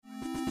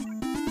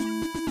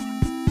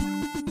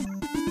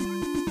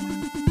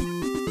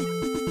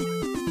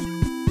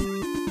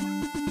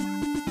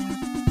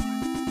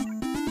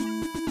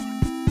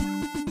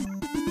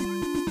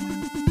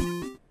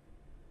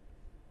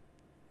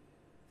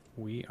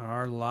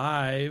are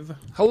live.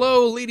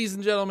 Hello, ladies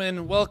and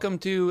gentlemen. Welcome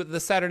to the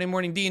Saturday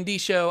morning D&D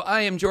show.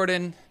 I am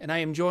Jordan, and I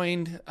am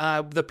joined.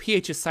 The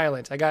PH is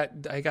silent. I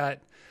got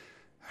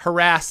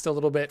harassed a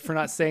little bit for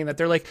not saying that.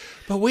 They're like,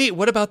 but wait,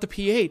 what about the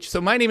PH? So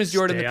my name is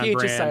Jordan. Stay the on PH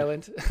brand. is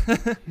silent.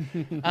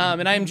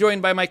 And I am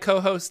joined by my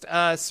co-host,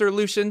 Sir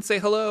Lucian. Say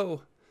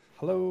hello.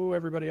 Hello,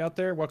 everybody out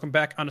there. Welcome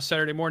back on a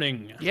Saturday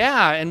morning.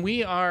 Yeah, and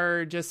we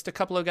are just a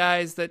couple of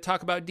guys that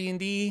talk about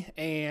D&D,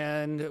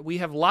 and we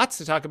have lots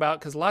to talk about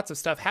because lots of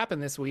stuff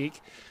happened this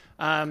week.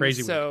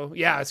 Crazy week.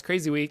 Yeah, it's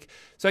crazy week.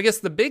 So I guess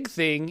the big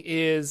thing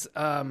is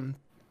a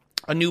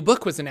new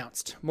book was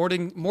announced.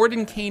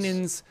 Morden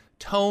Canaan's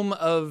Tome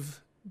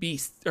of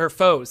Beasts, or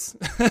Foes.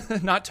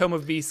 Not Tome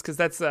of Beasts, because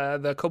that's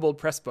the Kobold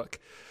Press book.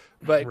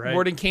 But Right.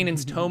 Morden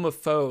Canaan's Tome of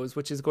Foes,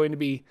 which is going to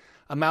be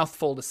a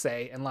mouthful to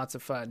say and lots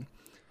of fun.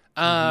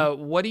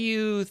 What do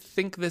you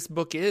think this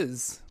book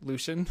is,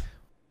 Lucian?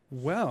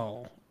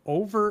 Well,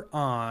 over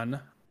on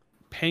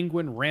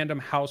Penguin Random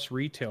House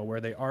Retail, where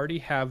they already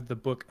have the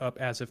book up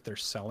as if they're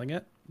selling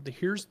it,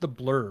 here's the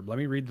blurb. Let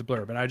me read the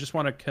blurb. And I just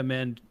want to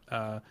commend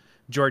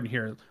Jordan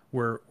here.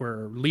 We're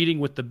leading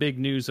with the big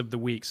news of the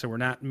week, so we're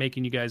not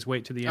making you guys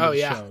wait to the end of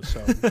the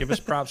show. So give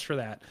us props for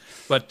that.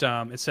 But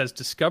it says,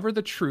 discover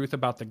the truth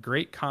about the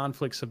great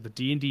conflicts of the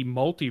D&D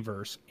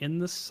multiverse in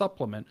the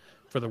supplement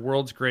for the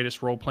world's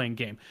greatest role-playing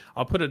game.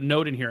 I'll put a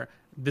note in here.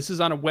 This is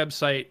on a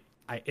website.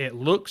 It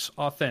looks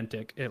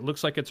authentic. It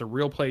looks like it's a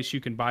real place you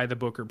can buy the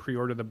book or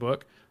pre-order the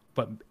book,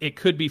 but it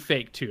could be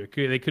fake too.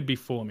 They could be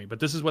fooling me,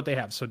 but this is what they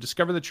have. So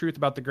discover the truth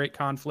about the great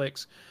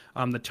conflicts.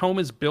 The tome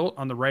is built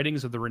on the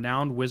writings of the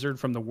renowned wizard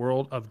from the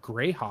world of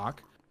Greyhawk.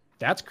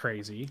 That's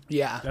crazy.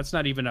 Yeah. That's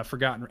not even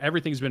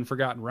everything's been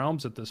Forgotten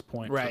Realms at this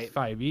point, right.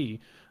 For 5e,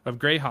 of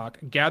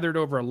Greyhawk, gathered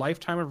over a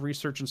lifetime of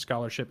research and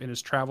scholarship in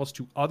his travels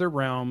to other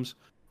realms,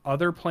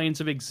 other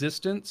planes of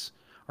existence.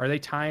 Are they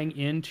tying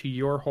into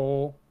your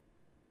whole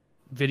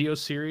video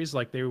series?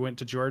 Like they went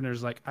to Jordan and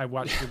was like, I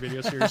watched your video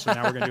series, so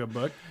now we're going to do a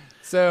book.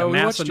 So a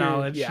mass of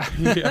knowledge.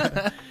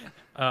 Yeah.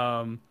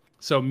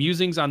 So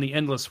Musings on the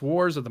Endless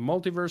Wars of the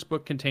Multiverse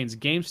book contains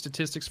game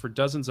statistics for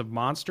dozens of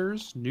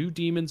monsters, new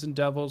demons and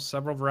devils,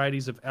 several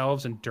varieties of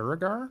elves and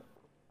Duragar,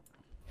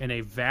 and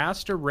a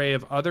vast array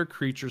of other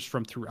creatures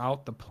from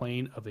throughout the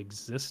plane of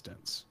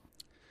existence.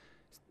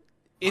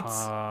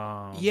 It's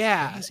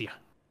Crazy.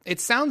 It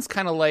sounds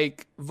kind of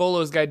like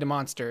Volo's Guide to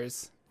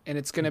Monsters, and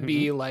it's going to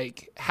be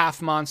like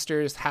half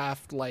monsters,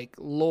 half like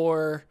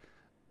lore.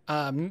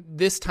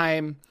 This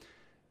time,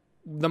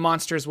 the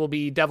monsters will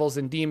be devils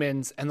and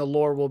demons, and the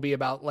lore will be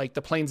about like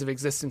the planes of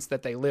existence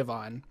that they live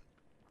on,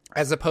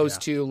 as opposed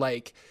to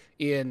like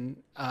in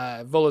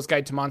Volo's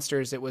Guide to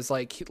Monsters, it was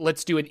like,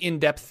 let's do an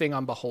in-depth thing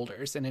on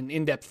beholders and an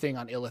in-depth thing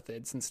on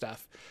illithids and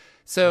stuff.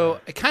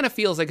 So it kind of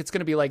feels like it's going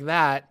to be like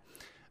that.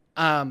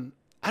 I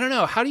don't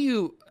know. How do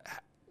you?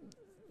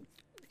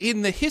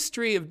 In the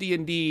history of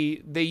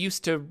D&D, they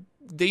used to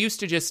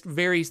just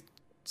very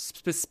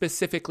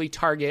specifically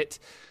target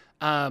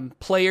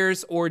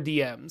players or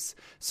DMs.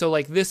 So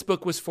like this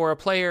book was for a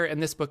player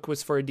and this book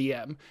was for a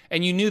DM.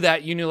 And you knew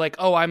that. You knew like,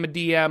 oh, I'm a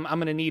DM, I'm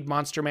going to need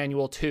Monster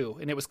Manual 2.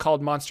 And it was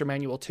called Monster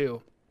Manual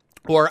 2.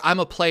 Or I'm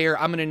a player,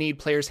 I'm going to need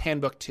Player's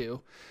Handbook 2.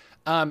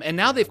 And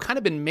now they've kind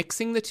of been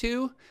mixing the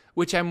two,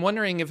 which I'm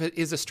wondering if it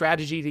is a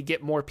strategy to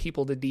get more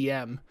people to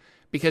DM.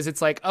 Because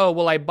it's like, oh,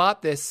 well, I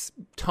bought this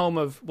tome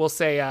of, we'll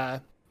say,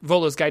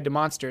 Volo's Guide to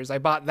Monsters. I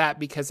bought that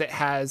because it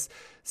has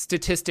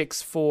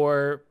statistics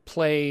for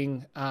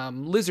playing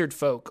lizard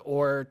folk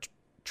or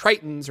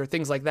tritons or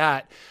things like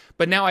that.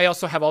 But now I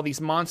also have all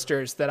these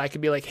monsters that I could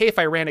be like, hey, if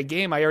I ran a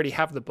game, I already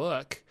have the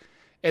book.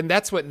 And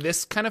that's what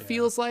this kind of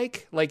feels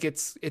like. Like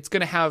it's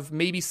going to have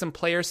maybe some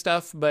player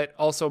stuff, but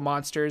also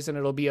monsters, and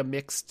it'll be a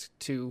mixed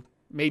to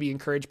maybe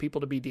encourage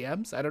people to be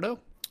DMs. I don't know.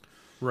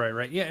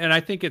 Right. Yeah, and I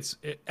think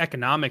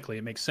economically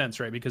it makes sense,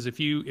 right? Because if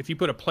you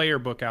put a player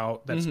book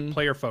out that's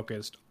player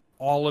focused,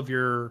 all of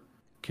your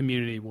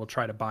community will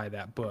try to buy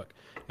that book.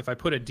 If I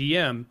put a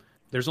DM,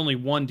 there's only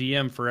one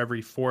DM for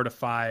every 4 to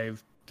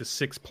 5 to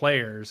 6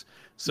 players,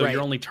 so you're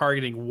only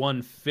targeting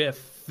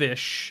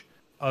 1/5-ish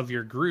of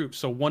your group.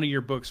 So one of your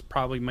books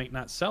probably might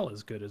not sell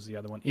as good as the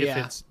other one if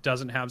it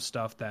doesn't have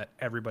stuff that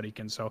everybody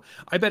can. So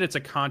I bet it's a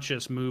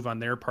conscious move on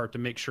their part to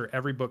make sure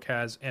every book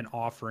has an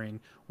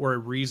offering or a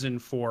reason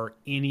for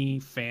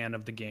any fan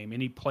of the game,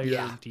 any player,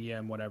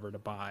 DM, whatever, to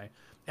buy.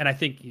 And I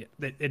think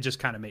it just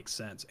kind of makes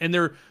sense.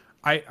 And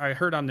I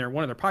heard on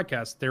one of their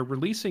podcasts, they're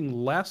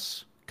releasing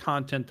less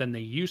content than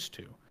they used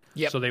to.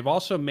 Yep. So they've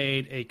also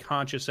made a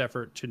conscious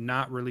effort to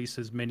not release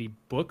as many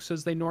books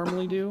as they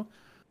normally do.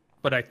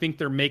 But I think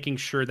they're making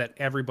sure that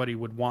everybody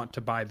would want to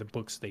buy the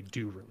books they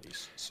do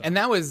release. So. And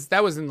that was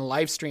in the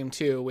live stream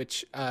too,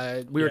 which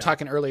we were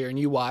talking earlier and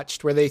you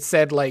watched, where they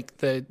said like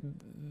they're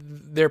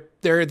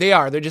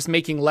just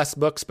making less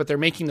books, but they're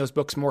making those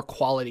books more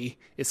quality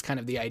is kind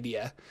of the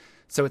idea.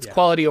 So it's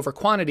quality over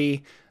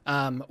quantity,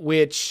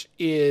 which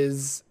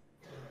is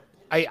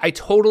I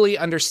totally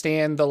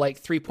understand the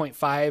like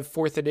 3.5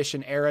 fourth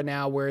edition era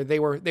now where they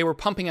were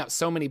pumping out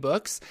so many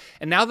books.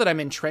 And now that I'm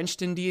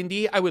entrenched in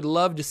D&D, I would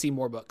love to see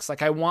more books.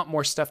 Like I want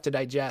more stuff to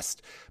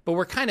digest, but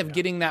we're kind of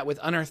getting that with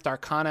Unearthed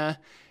Arcana.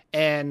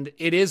 And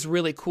it is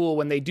really cool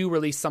when they do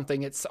release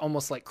something. It's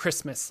almost like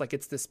Christmas. Like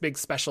it's this big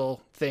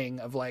special thing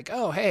of like,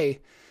 oh, hey,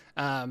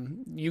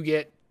 you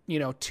get,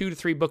 2 to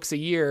 3 books a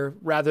year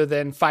rather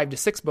than 5 to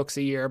 6 books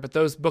a year. But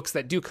those books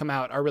that do come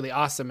out are really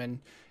awesome. And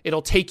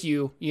it'll take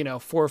you,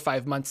 4 or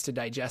 5 months to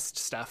digest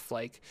stuff.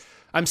 Like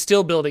I'm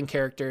still building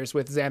characters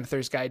with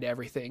Xanathar's Guide to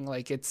Everything.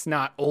 Like it's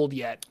not old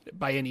yet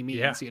by any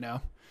means,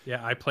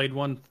 Yeah, I played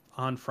one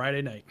on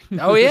Friday night.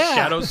 Oh yeah.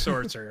 Shadow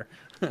Sorcerer.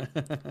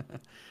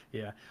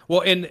 Yeah.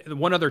 Well, and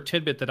one other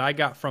tidbit that I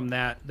got from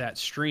that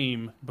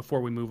stream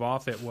before we move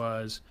off it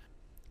was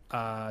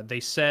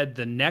they said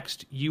the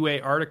next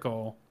UA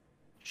article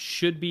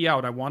should be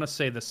out, I want to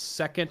say the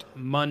second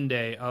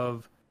Monday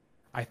of,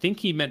 I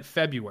think he meant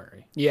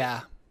February.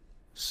 Yeah.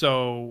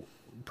 So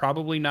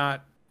probably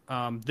not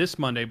this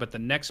Monday, but the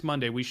next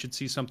Monday we should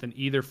see something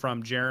either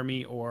from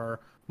Jeremy or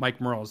Mike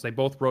Merles. They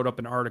both wrote up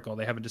an article.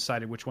 They haven't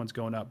decided which one's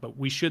going up, but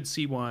we should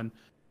see one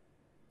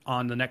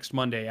on the next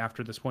Monday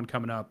after this one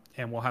coming up,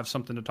 and we'll have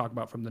something to talk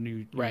about from the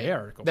new UA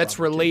article. That's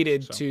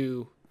related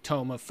to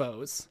Tome of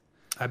Foes.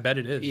 I bet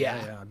it is.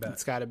 Yeah, I bet.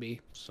 It's got to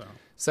be.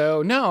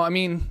 So no, I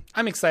mean,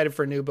 I'm excited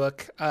for a new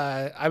book.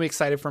 I'm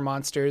excited for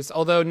monsters.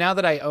 Although now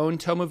that I own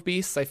Tome of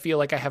Beasts, I feel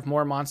like I have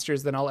more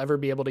monsters than I'll ever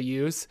be able to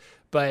use.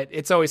 But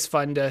it's always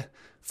fun to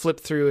flip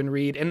through and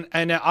read.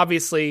 And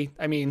obviously,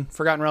 I mean,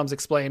 Forgotten Realms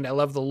Explained, I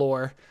love the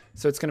lore.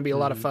 So it's going to be a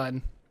lot of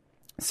fun.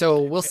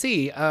 So we'll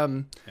see.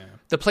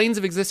 The Planes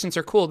of Existence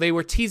are cool. They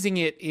were teasing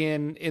it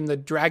in the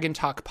Dragon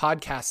Talk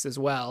podcast as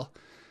well,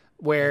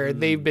 where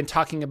they've been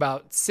talking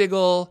about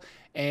Sigil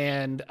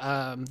and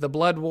the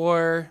Blood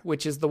War,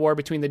 which is the war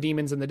between the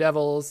demons and the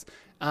devils,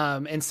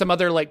 and some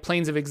other like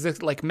planes of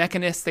exist, like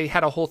Mechanists. They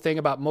had a whole thing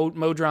about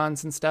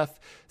Modrons and stuff.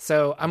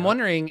 So I'm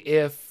wondering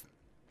if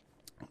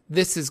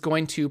this is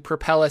going to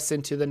propel us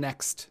into the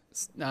next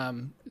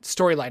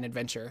storyline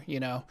adventure,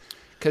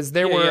 because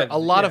there were a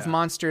lot of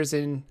monsters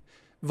in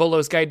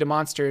Volo's Guide to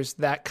Monsters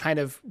that kind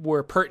of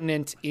were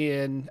pertinent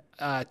in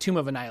Tomb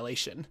of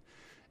Annihilation.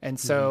 And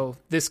so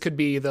this could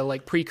be the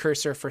like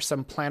precursor for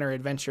some planner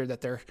adventure that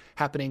they're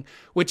happening,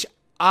 which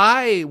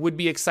I would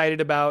be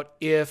excited about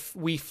if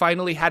we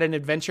finally had an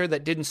adventure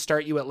that didn't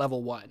start you at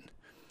level 1.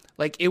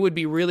 Like it would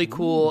be really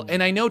cool.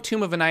 And I know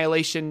Tomb of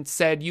Annihilation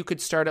said you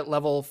could start at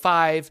level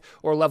 5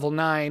 or level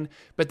 9,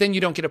 but then you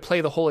don't get to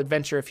play the whole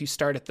adventure if you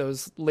start at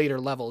those later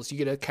levels. You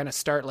get to kind of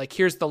start like,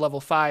 here's the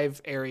level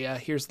 5 area,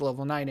 here's the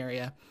level 9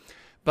 area.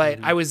 But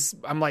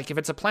I'm like, if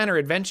it's a planner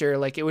adventure,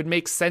 like it would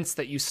make sense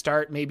that you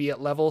start maybe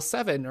at level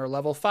 7 or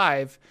level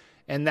 5.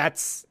 And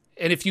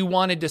if you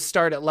wanted to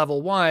start at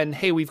level 1,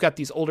 hey, we've got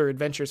these older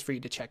adventures for you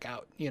to check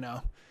out,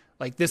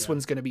 like this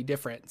one's going to be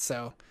different.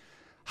 So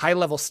high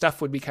level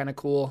stuff would be kind of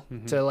cool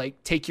to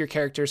like take your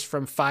characters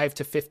from 5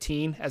 to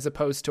 15 as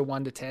opposed to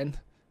 1 to 10.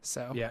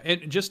 So yeah.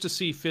 And just to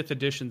see 5th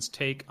edition's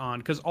take on,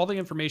 because all the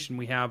information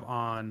we have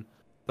on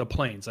the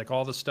planes, like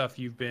all the stuff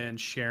you've been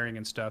sharing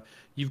and stuff,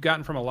 you've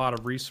gotten from a lot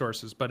of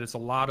resources, but it's a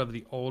lot of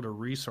the older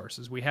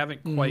resources. We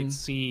haven't quite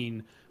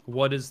seen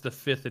what is the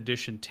 5th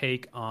edition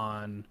take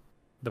on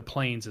the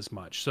planes as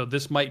much. So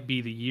this might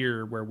be the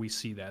year where we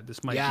see that.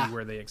 This might be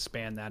where they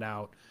expand that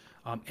out.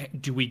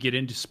 Do we get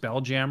into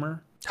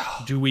Spelljammer?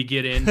 Do we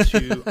get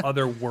into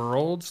other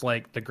worlds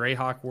like the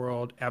Greyhawk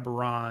world,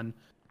 Eberron,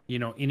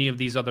 any of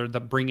these other,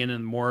 that bring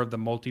in more of the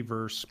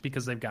multiverse,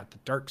 because they've got the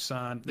Dark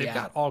Sun. They've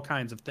got all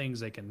kinds of things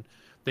they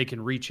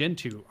can reach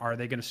into. Are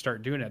they going to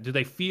start doing that? Do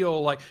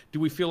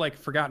we feel like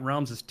Forgotten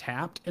Realms is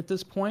tapped at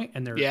this point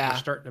and they're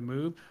starting to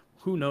move?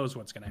 Who knows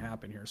what's going to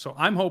happen here? So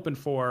I'm hoping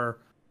for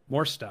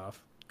more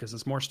stuff, because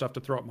it's more stuff to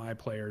throw at my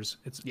players.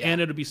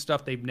 And it'll be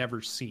stuff they've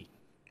never seen,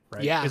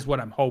 right? Yeah. Is what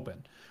I'm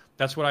hoping.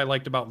 That's what I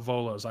liked about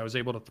Volos. I was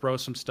able to throw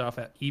some stuff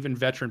at even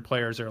veteran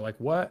players. They're like,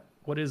 what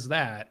is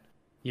that?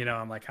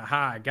 I'm like,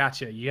 haha, I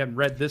gotcha. You haven't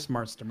read this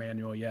monster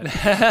manual yet.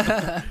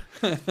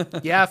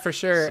 Yeah, for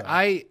sure. So.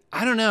 I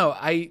don't know.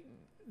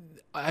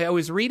 I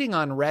was reading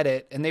on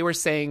Reddit, and they were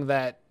saying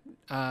that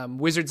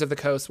Wizards of the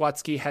Coast,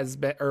 WotC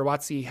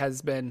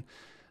has been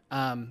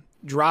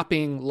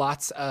dropping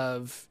lots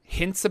of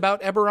hints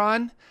about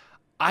Eberron.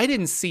 I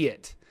didn't see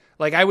it.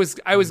 Like I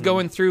was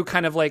going through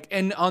kind of like,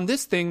 and on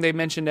this thing they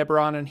mentioned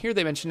Eberron, and here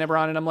they mentioned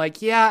Eberron, and I'm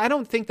like, yeah, I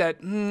don't think that.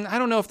 I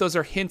don't know if those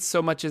are hints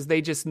so much as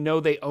they just know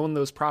they own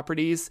those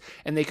properties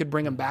and they could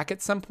bring them back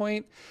at some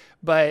point.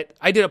 But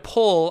I did a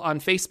poll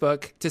on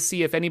Facebook to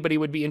see if anybody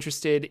would be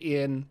interested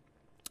in.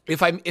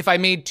 If I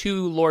made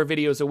 2 lore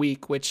videos a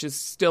week, which is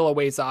still a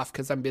ways off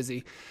because I'm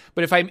busy,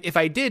 but if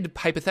I did,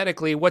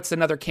 hypothetically, what's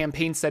another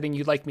campaign setting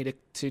you'd like me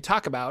to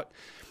talk about?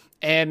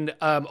 And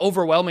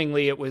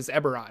overwhelmingly, it was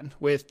Eberron,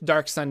 with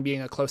Dark Sun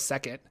being a close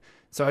second.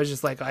 So I was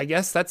just like, I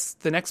guess that's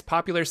the next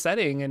popular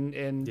setting,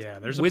 and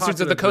there's Wizards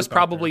of the Coast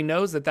probably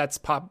knows that that's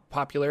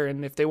popular,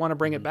 and if they want to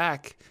bring it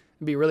back,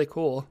 it'd be really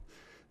cool.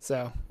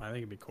 So I think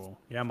it'd be cool.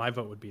 Yeah, my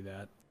vote would be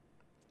that.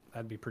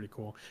 That'd be pretty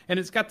cool. And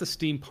it's got the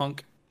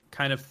steampunk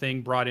kind of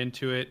thing brought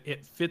into it.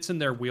 It fits in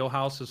their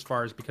wheelhouse as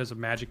far as because of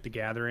Magic the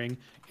Gathering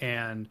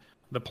and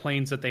the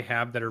planes that they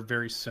have that are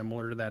very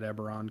similar to that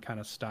Eberron kind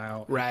of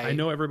style. Right. I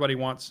know everybody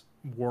wants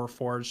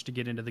Warforged to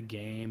get into the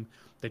game.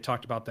 They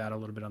talked about that a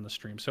little bit on the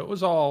stream. So it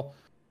was all,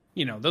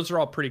 those are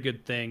all pretty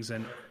good things.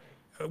 And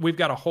we've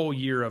got a whole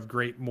year of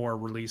great more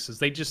releases.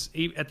 They just,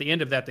 at the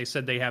end of that, they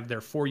said they have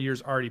their 4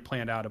 years already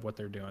planned out of what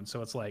they're doing.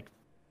 So it's like,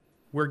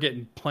 we're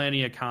getting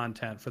plenty of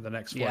content for the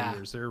next 4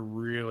 years. They're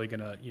really going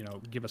to,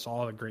 give us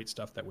all the great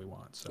stuff that we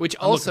want. So which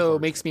also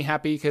makes me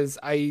happy because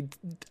I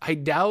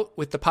doubt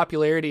with the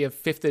popularity of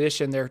 5th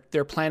edition,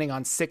 they're planning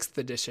on 6th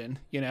edition,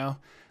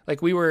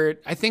 Like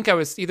I think I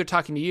was either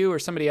talking to you or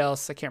somebody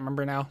else. I can't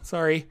remember now.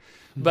 Sorry.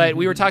 But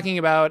we were talking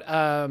about,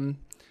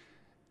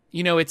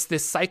 it's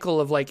this cycle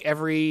of like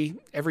every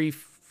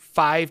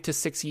 5 to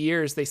 6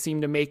 years, they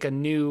seem to make a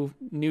new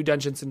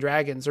Dungeons and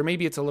Dragons, or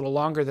maybe it's a little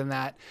longer than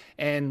that.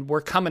 And we're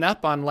coming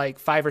up on like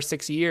 5 or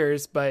 6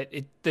 years, but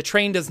the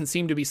train doesn't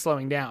seem to be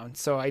slowing down.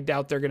 So I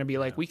doubt they're going to be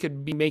like, we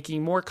could be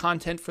making more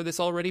content for this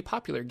already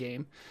popular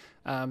game.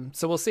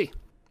 So we'll see.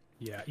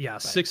 Yeah.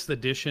 6th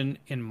edition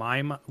in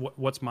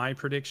what's my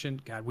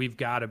prediction? God, we've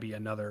got to be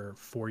another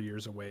 4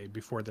 years away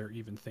before they're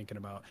even thinking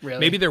about. Really?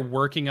 Maybe they're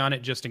working on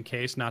it just in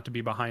case, not to be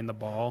behind the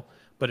ball.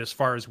 But as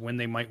far as when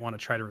they might want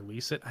to try to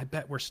release it, I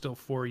bet we're still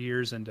 4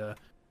 years into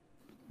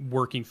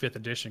working 5th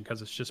edition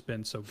because it's just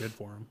been so good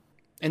for them.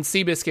 And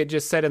Seabiscuit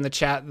just said in the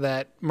chat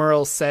that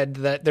Merle said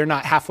that they're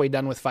not halfway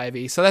done with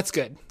 5e, so that's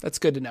good. That's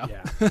good to know.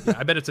 Yeah,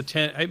 I bet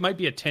it might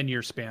be a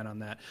 10-year span on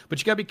that. But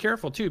you got to be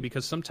careful too,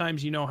 because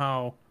sometimes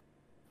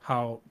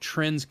how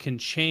trends can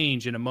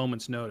change in a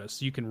moment's notice.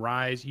 You can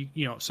rise,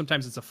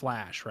 sometimes it's a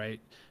flash,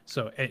 right?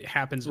 So it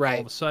happens all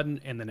of a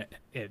sudden, and then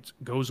it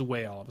goes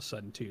away all of a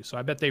sudden too. So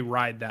I bet they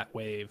ride that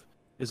wave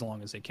as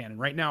long as they can. And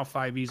right now,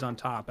 5e's on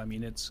top. I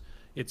mean, it's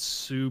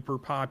super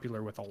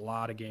popular with a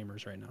lot of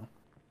gamers right now.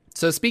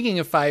 So speaking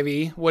of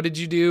 5e, what did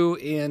you do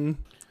in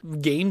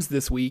games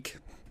this week?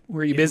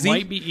 Were you busy? It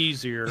might be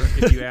easier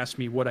if you ask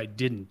me what I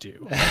didn't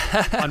do.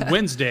 On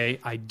Wednesday,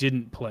 I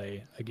didn't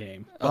play a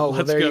game. Well,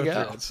 there you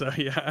go. So,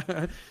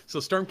 yeah.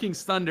 So Storm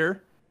King's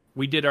Thunder,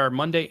 we did our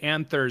Monday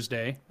and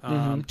Thursday,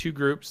 2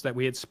 groups that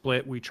we had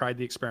split. We tried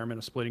the experiment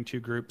of splitting 2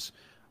 groups.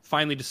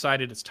 Finally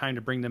decided it's time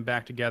to bring them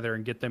back together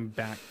and get them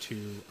back to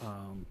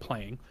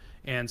playing.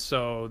 And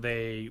so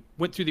they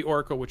went through the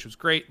Oracle, which was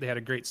great. They had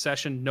a great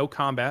session. No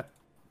combat.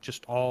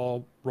 Just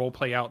all role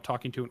play out,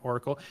 talking to an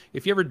oracle.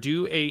 If you ever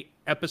do a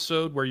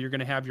episode where you're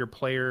going to have your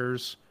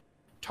players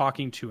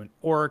talking to an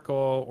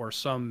oracle or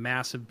some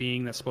massive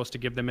being that's supposed to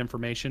give them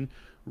information,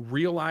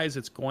 realize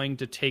it's going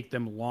to take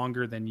them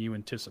longer than you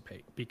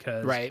anticipate,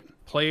 because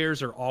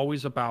players are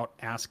always about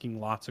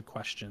asking lots of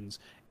questions.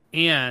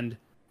 And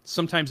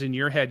sometimes in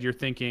your head, you're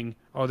thinking,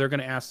 oh, they're going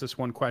to ask this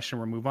one question,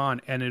 we'll move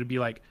on. And it'll be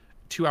like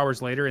 2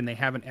 hours later and they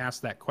haven't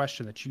asked that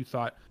question that you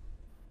thought,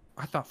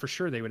 I thought for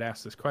sure they would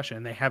ask this question,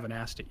 and they haven't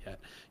asked it yet.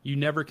 You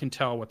never can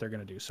tell what they're going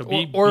to do. So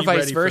be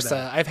vice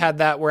versa. I've had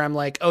that where I'm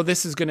like, oh,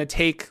 this is going to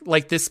take,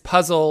 like, this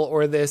puzzle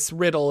or this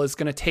riddle is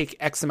going to take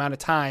X amount of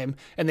time,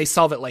 and they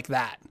solve it like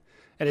that.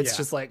 And it's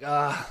just like,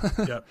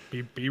 Yep,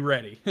 be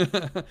ready.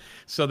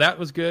 So that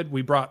was good.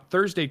 We brought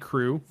Thursday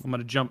Crew. I'm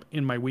going to jump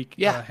in my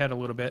week ahead a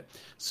little bit.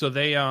 So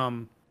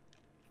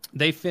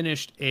they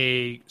finished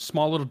a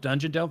small little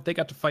dungeon delve. They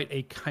got to fight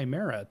a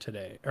chimera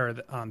today, or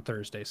on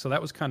Thursday. So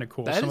that was kind of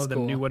cool. Some of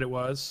them knew what it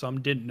was.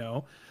 Some didn't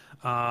know.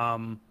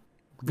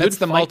 That's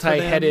the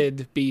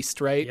multi-headed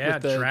beast, right? Yeah,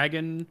 with the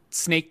dragon,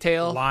 snake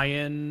tail,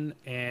 lion,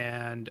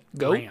 and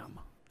goat? ram.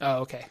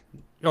 Oh, okay.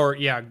 Or,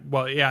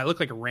 it looked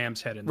like a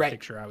ram's head in the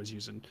picture I was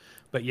using.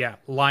 But yeah,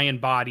 lion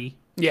body.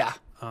 Yeah.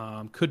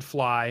 Could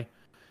fly.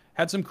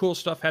 Had some cool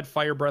stuff. Had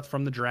fire breath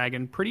from the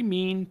dragon. Pretty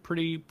mean.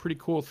 Pretty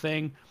cool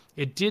thing.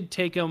 It did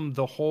take them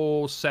the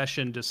whole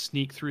session to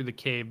sneak through the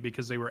cave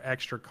because they were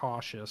extra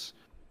cautious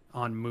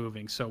on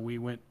moving. So we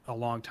went a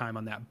long time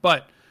on that.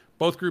 But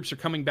both groups are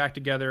coming back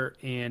together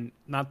in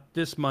not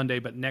this Monday,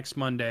 but next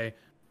Monday.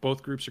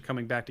 Both groups are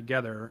coming back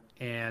together,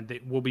 and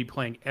we'll be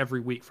playing every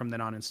week from then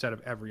on instead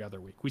of every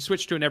other week. We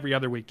switched to an every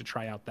other week to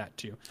try out that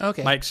too.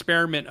 Okay. My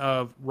experiment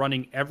of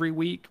running every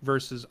week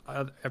versus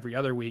every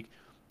other week,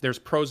 there's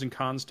pros and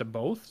cons to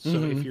both.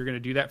 So if you're going to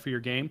do that for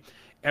your game,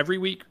 every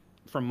week,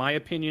 from my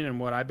opinion and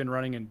what I've been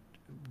running in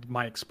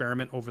my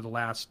experiment over the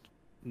last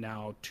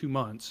now 2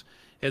 months,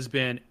 has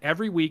been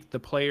every week the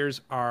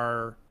players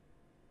are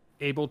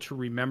able to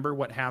remember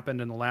what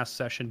happened in the last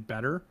session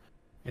better,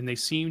 and they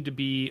seem to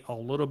be a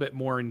little bit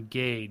more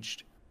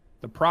engaged.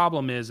 The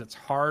problem is it's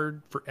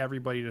hard for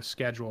everybody to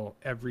schedule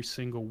every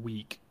single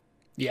week.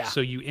 Yeah.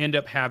 So you end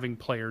up having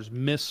players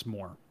miss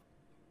more.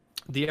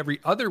 The every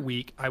other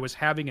week, I was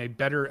having a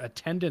better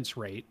attendance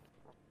rate,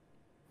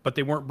 but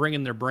they weren't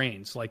bringing their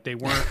brains. Like, they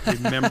weren't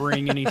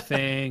remembering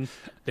anything.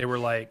 They were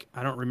like,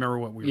 I don't remember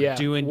what we were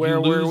doing. Where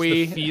were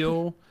we? The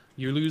feel.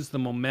 You lose the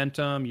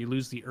momentum. You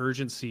lose the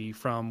urgency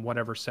from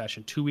whatever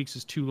session. 2 weeks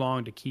is too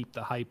long to keep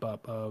the hype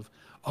up of,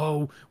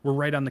 oh, we're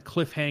right on the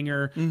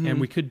cliffhanger and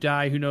we could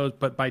die. Who knows?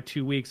 But by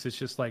 2 weeks, it's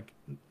just like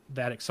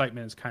that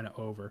excitement is kind of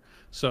over.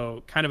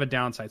 So kind of a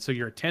downside. So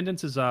your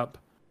attendance is up,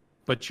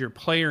 but your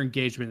player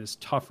engagement is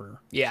tougher.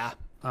 Yeah.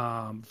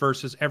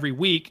 Versus every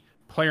week,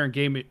 player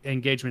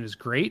engagement is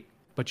great,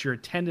 but your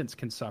attendance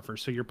can suffer.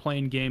 So you're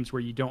playing games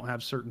where you don't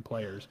have certain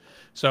players.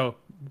 So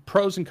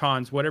pros and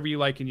cons, whatever you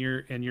like in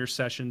your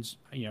sessions,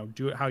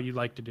 do it how you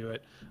like to do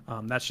it.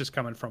 That's just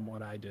coming from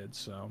what I did.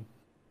 So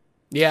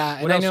yeah,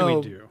 and what else I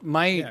know do we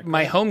do?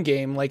 my home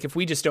game, like if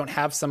we just don't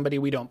have somebody,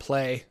 we don't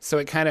play. So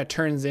it kind of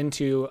turns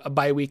into a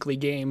bi-weekly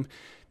game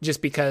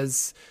just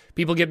because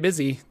people get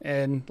busy.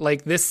 And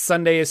like this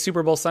Sunday is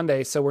Super Bowl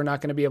Sunday, so we're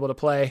not going to be able to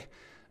play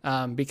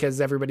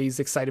because everybody's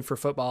excited for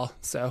football.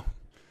 So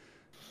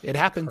it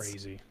happens.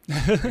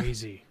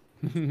 Crazy.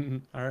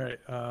 All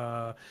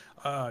right.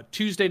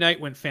 Tuesday night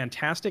went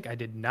fantastic. I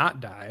did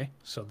not die,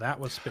 so that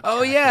was spectacular.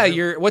 Oh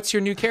yeah, what's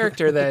your new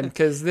character then?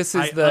 Because this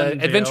is the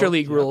Adventure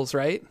League rules,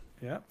 right?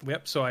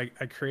 Yep. So I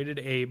created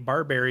a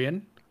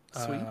barbarian,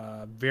 Sweet.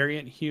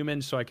 variant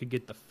human, so I could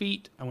get the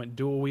feat. I went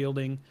dual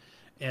wielding,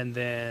 and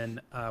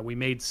then we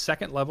made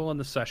second level in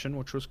the session,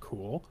 which was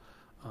cool.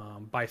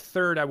 By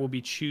third, I will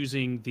be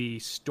choosing the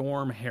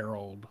Storm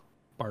Herald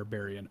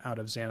barbarian out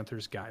of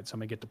Xanathar's Guide, so I'm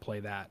gonna get to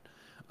play that.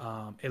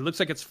 It looks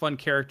like it's a fun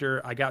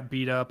character. I got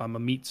beat up. I'm a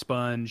meat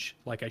sponge,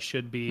 like I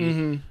should be.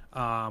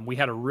 Mm-hmm. We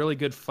had a really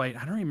good fight.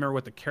 I don't remember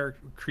what the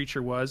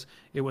creature was.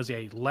 It was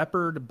a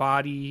leopard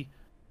body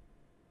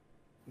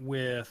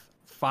with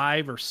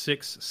 5 or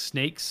 6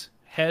 snakes'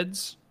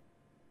 heads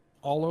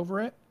all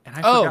over it, and I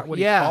forgot what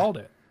he called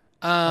it.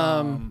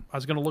 I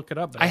was going to look it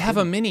up. I have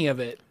a mini of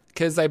it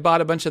because I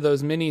bought a bunch of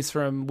those minis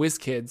from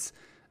WizKids.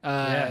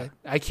 I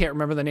can't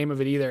remember the name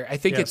of it either. I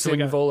think it's in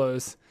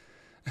Volos.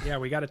 Yeah,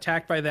 we got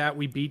attacked by that.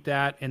 We beat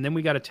that, and then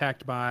we got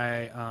attacked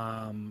by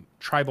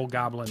tribal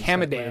goblins.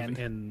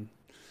 Kamadan.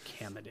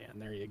 Kamadan,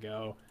 there you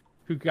go.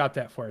 Who got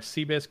that for us?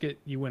 Seabiscuit,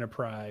 you win a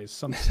prize.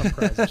 Some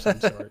prize of some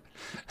sort.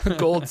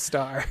 Gold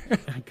star.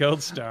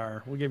 Gold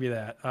star. We'll give you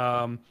that.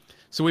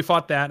 So we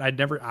fought that. I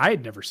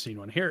had never seen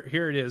one. Here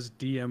it is.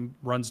 DM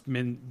runs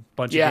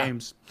bunch of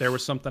games. There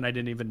was something I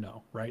didn't even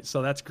know, right?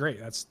 So that's great.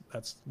 That's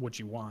what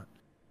you want.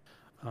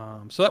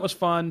 So that was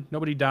fun.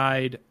 Nobody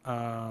died.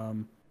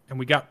 And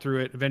we got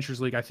through it.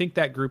 Adventures League. I think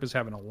that group is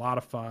having a lot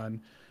of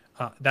fun.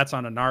 That's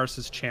on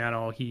Anaris'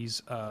 channel.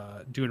 He's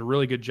doing a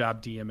really good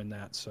job DMing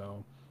that.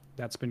 So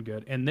that's been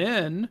good. And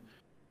then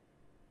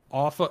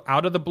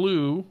out of the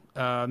blue,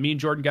 me and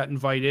Jordan got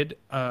invited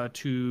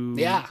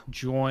to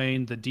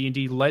join the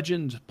D&D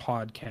Legends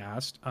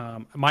podcast.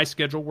 My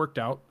schedule worked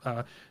out.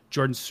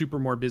 Jordan's super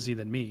more busy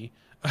than me.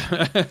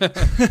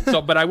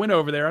 But I went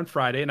over there on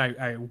Friday and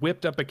I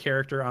whipped up a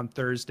character on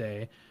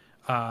Thursday.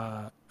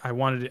 I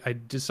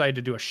decided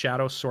to do a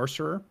shadow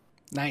sorcerer.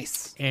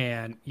 Nice.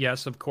 And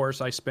yes, of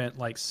course, I spent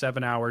like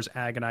 7 hours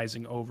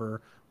agonizing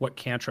over what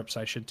cantrips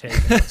I should take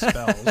and what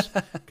spells,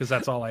 because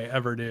that's all I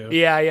ever do.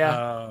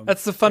 Yeah.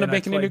 That's the fun of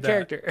making a new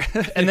character.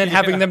 And then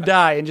having them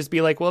die and just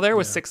be like, well, there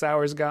was 6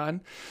 hours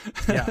gone.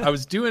 I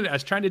was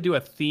trying to do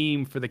a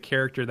theme for the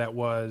character that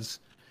was,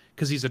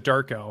 because he's a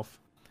dark elf,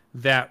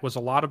 that was a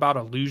lot about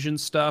illusion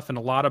stuff and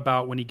a lot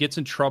about when he gets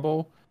in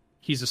trouble,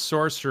 he's a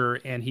sorcerer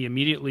and he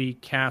immediately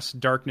casts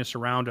darkness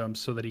around him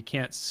so that he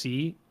can't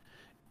see,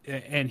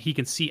 and he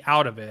can see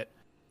out of it.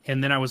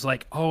 And then I was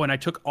like, and I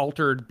took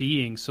altered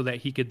being so that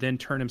he could then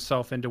turn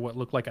himself into what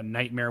looked like a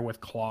nightmare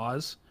with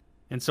claws.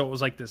 And so it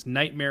was like this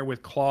nightmare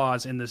with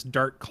claws in this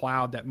dark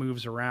cloud that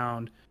moves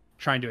around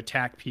trying to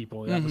attack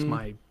people. That was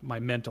my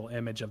mental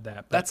image of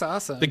that. But that's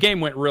awesome. The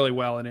game went really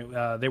well,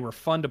 and they were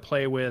fun to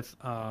play with.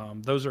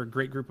 Those are a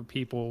great group of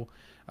people.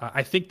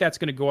 I think that's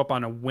going to go up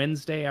on a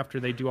Wednesday after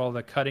they do all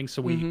the cutting.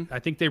 So I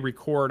think they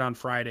record on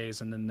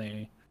Fridays and then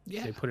they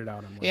put it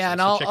out on Wednesday. Yeah,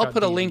 and I'll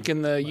put a link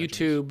in the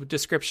YouTube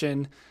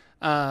description.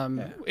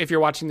 If you're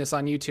watching this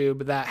on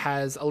YouTube, that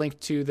has a link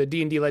to the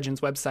D&D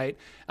Legends website.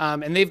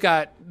 And they've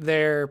got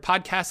their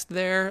podcast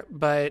there,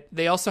 but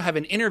they also have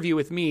an interview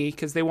with me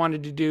because they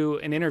wanted to do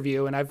an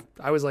interview. And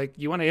I was like,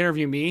 you want to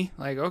interview me?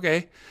 Like,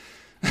 okay.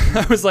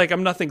 I was like,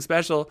 I'm nothing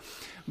special.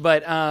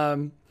 But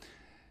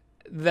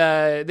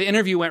the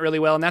interview went really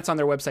well, and that's on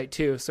their website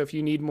too. So if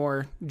you need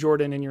more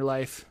Jordan in your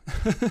life.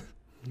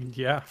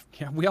 Yeah,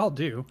 we all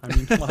do. I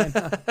mean, why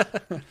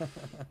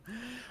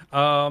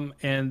not?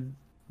 And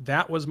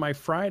that was my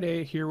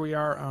Friday. Here we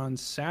are on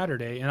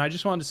Saturday. And I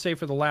just wanted to say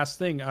for the last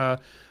thing, I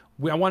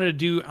wanted to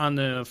do on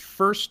the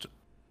first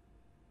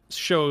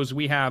shows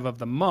we have of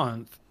the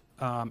month,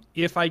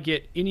 if I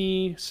get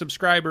any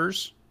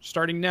subscribers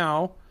starting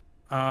now,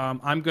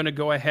 I'm going to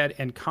go ahead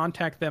and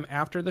contact them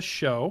after the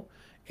show.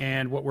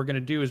 And what we're going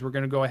to do is we're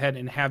going to go ahead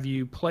and have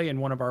you play in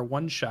one of our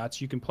one-shots.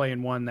 You can play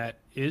in one that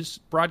is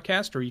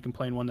broadcast, or you can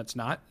play in one that's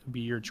not. It'll be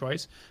your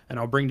choice. And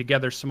I'll bring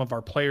together some of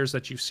our players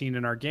that you've seen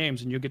in our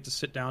games, and you'll get to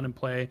sit down and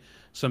play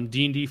some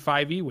D&D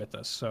 5e with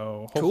us.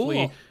 So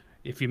hopefully,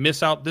 if you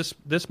miss out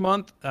this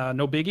month,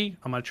 no biggie.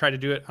 I'm going to try to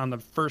do it on the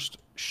first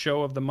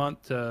show of the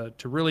month to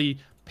really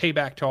pay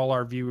back to all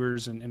our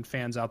viewers and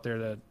fans out there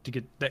to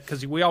get that,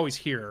 because we always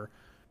hear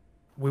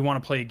we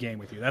want to play a game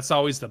with you. That's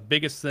always the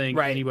biggest thing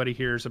Right. anybody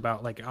hears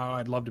about, like, oh,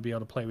 I'd love to be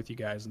able to play with you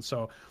guys. And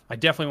so I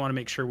definitely want to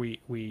make sure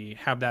we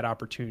have that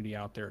opportunity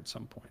out there at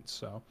some point.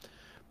 So,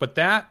 but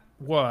that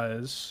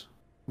was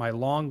my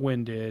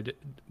long-winded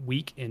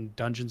week in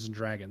Dungeons and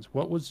Dragons.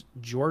 What was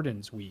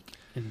Jordan's week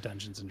in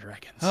Dungeons and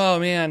Dragons? Oh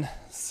man.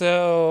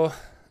 So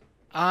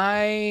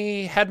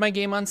I had my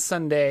game on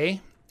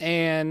Sunday,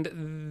 and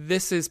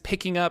this is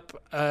picking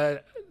up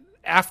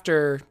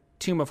after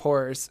Tomb of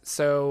Horrors.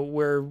 So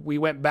we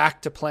went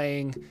back to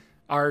playing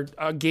our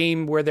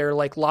game where they're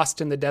like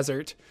lost in the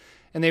desert,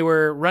 and they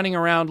were running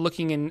around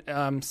looking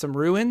in some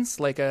ruins,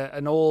 like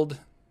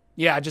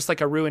just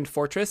like a ruined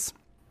fortress.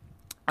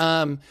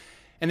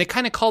 And they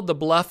kind of called the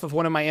bluff of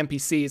one of my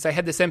NPCs. I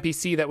had this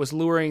NPC that was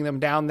luring them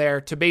down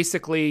there to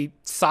basically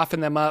soften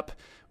them up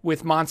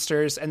with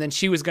monsters, and then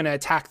she was going to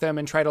attack them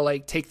and try to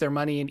like take their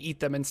money and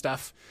eat them and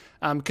stuff.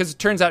 Because it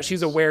turns out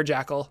she's a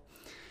werejackal.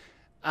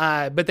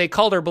 But they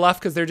called her bluff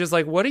because they're just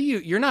like,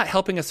 you're not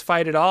helping us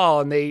fight at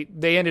all. And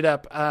they ended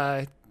up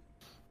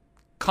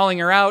calling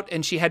her out,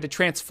 and she had to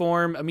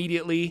transform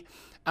immediately.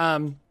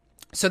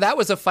 So that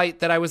was a fight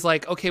that I was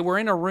like, okay, we're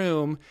in a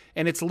room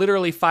and it's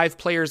literally 5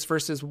 players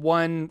versus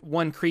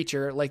one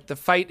creature. Like the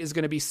fight is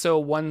going to be so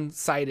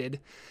one-sided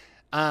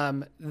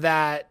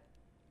that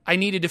I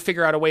needed to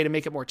figure out a way to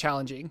make it more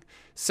challenging.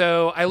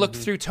 So I looked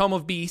through Tome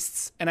of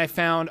Beasts, and I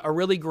found a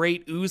really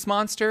great ooze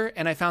monster,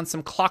 and I found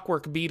some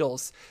clockwork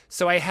beetles.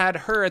 So I had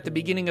her at the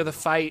beginning of the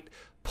fight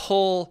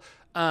pull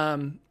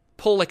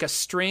like a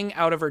string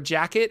out of her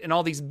jacket, and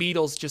all these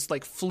beetles just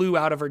like flew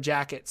out of her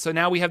jacket. So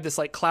now we have this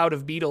like cloud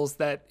of beetles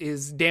that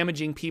is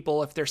damaging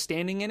people if they're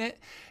standing in it.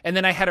 And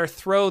then I had her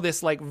throw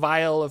this like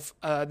vial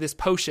of this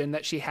potion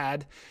that she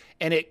had,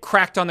 and it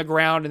cracked on the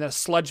ground, and a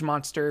sludge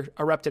monster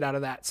erupted out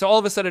of that. So all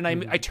of a sudden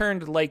I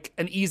turned like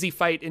an easy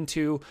fight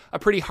into a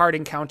pretty hard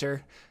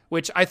encounter,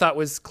 which I thought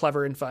was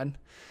clever and fun.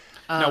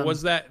 Now,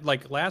 was that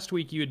like last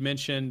week you had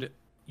mentioned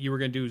you were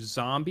going to do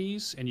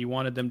zombies and you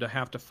wanted them to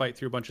have to fight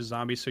through a bunch of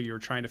zombies, so you were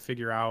trying to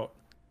figure out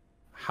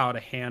how to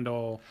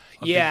handle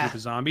a big group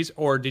of zombies?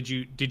 Or did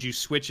you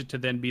switch it to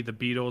then be the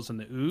beetles and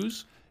the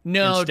ooze?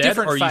 No, instead?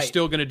 different Or are fight. you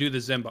still going to do the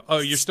Zimba? Oh,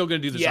 you're still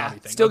going to do the zombie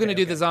thing. Still going to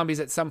do the zombies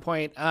at some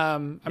point.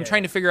 I'm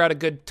trying to figure out a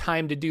good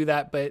time to do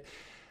that, but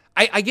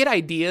I get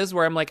ideas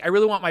where I'm like, I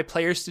really want my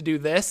players to do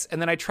this, and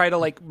then I try to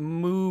like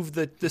move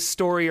the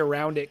story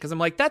around it, because I'm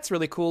like, that's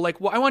really cool. Like,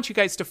 well, I want you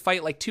guys to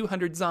fight like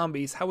 200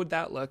 zombies. How would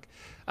that look?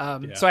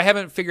 So I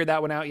haven't figured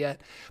that one out yet.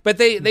 But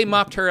they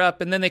mopped her up,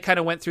 and then they kind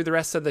of went through the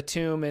rest of the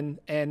tomb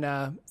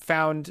and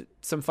found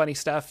some funny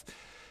stuff.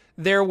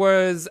 There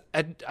was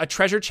a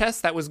treasure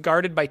chest that was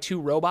guarded by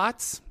 2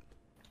 robots,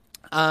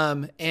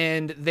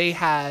 and they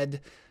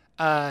had.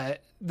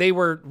 They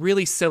were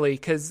really silly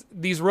because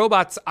these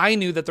robots, I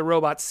knew that the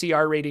robot's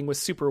CR rating was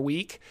super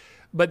weak,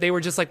 but they were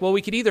just like, well,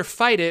 we could either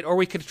fight it or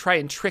we could try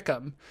and trick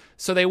them.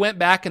 So they went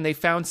back and they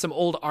found some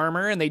old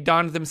armor, and they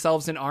donned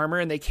themselves in armor,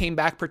 and they came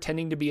back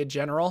pretending to be a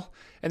general.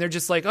 And they're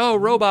just like, oh,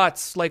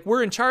 robots, like,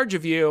 we're in charge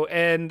of you.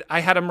 And I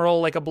had them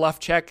roll like a bluff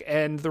check,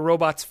 and the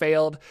robots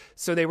failed.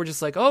 So they were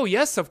just like, oh,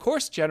 yes, of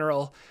course,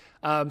 general.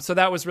 So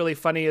that was really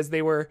funny as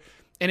they were.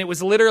 And it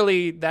was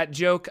literally that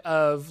joke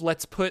of,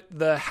 let's put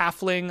the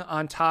halfling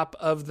on top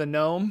of the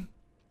gnome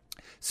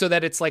so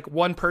that it's like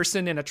one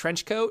person in a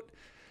trench coat.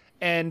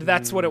 And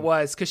that's what it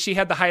was, because she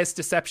had the highest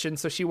deception,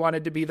 so she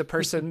wanted to be the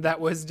person that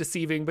was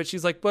deceiving. But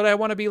she's like, but I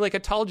want to be like a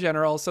tall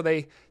general. So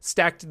they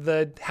stacked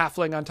the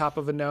halfling on top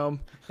of a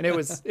gnome. And it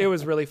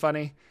was really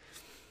funny.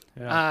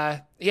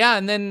 Yeah.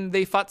 And then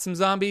they fought some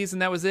zombies,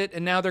 and that was it.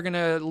 And now they're going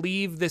to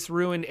leave this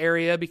ruined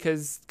area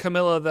because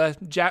Camilla, the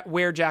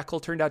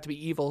werejackal, turned out to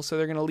be evil. So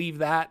they're going to leave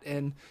that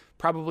and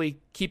probably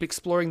keep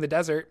exploring the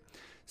desert.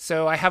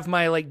 So I have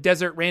my like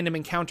desert random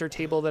encounter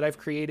table that I've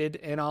created,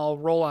 and I'll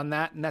roll on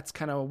that, and that's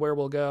kind of where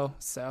we'll go.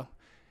 So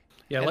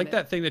yeah, I like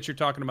that thing that you're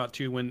talking about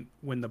too, when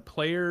the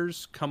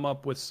players come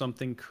up with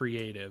something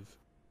creative,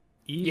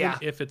 even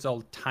if it's a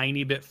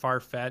tiny bit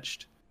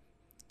far-fetched.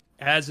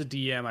 As a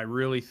DM, I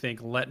really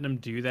think letting them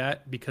do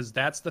that, because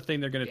that's the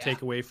thing they're going to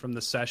take away from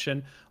the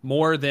session,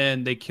 more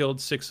than they killed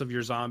 6 of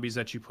your zombies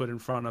that you put in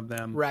front of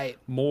them. Right.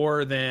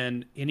 More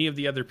than any of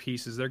the other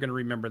pieces. They're going to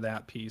remember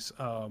that piece.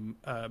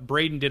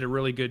 Braden did a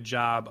really good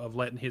job of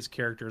letting his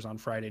characters on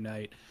Friday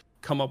night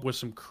come up with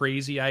some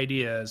crazy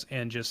ideas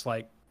and just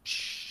like,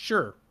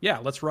 sure, yeah,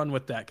 let's run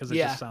with that, because it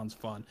just sounds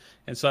fun.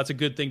 And so that's a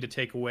good thing to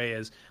take away,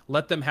 is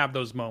let them have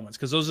those moments,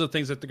 because those are the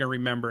things that they're going to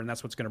remember, and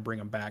that's what's going to bring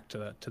them back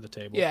to the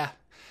table. Yeah.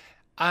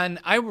 And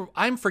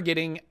I'm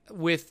forgetting,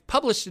 with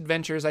published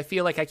adventures, I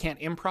feel like I can't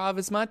improv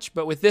as much.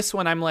 But with this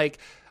one, I'm like,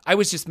 I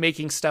was just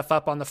making stuff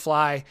up on the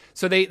fly.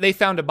 So they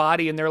found a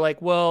body, and they're like,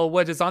 well,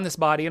 what is on this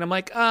body? And I'm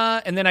like,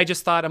 and then I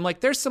just thought, I'm like,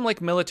 there's some like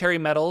military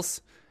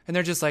medals. And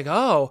they're just like,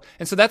 oh.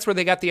 And so that's where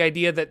they got the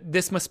idea that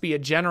this must be a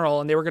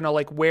general, and they were going to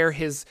like wear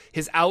his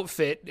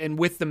outfit and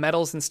with the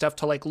medals and stuff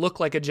to like look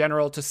like a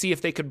general, to see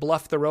if they could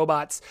bluff the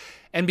robots.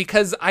 And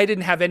because I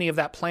didn't have any of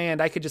that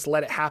planned, I could just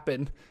let it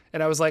happen.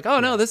 And I was like, oh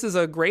no, this is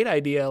a great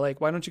idea. Like,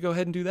 why don't you go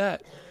ahead and do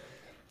that?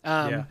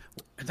 And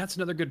that's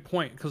another good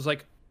point, because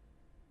like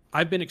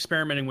I've been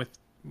experimenting with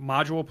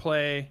module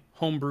play,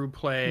 homebrew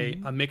play,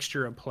 a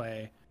mixture of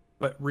play.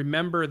 But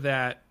remember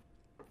that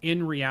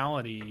in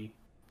reality,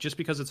 just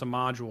because it's a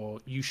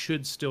module, you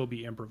should still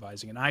be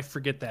improvising. And I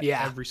forget that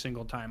every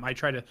single time. I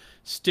try to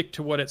stick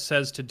to what it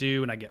says to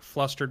do, and I get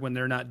flustered when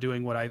they're not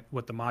doing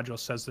what the module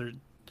says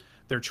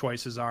their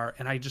choices are.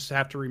 And I just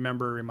have to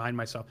remind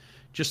myself,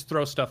 just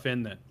throw stuff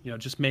in then.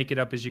 Just make it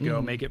up as you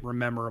go, make it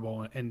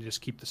memorable, and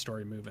just keep the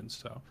story moving.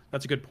 So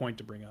that's a good point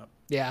to bring up.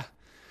 Yeah.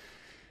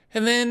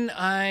 And then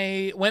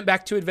I went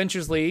back to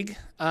Adventures League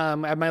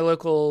at my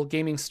local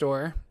gaming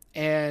store.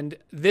 And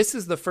this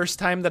is the first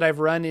time that I've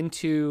run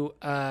into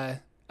a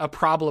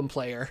problem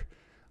player.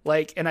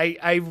 And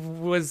I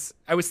was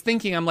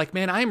thinking, I'm like,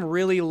 man, I'm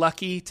really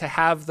lucky to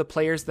have the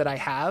players that I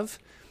have,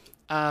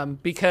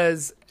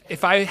 because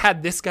if I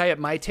had this guy at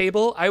my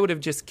table, I would have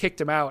just kicked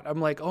him out.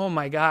 I'm like, oh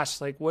my gosh,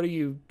 what are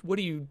you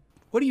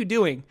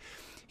doing?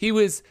 He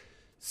was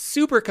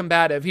super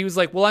combative. He was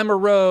like, well, I'm a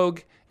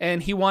rogue,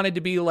 and he wanted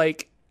to be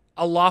like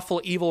a lawful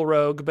evil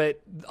rogue,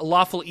 but a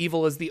lawful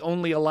evil is the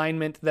only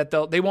alignment that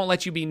they won't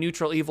let you be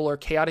neutral evil or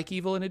chaotic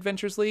evil in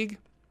Adventures League.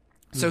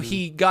 So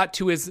he got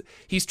to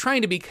he's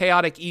trying to be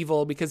chaotic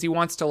evil because he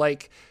wants to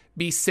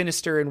be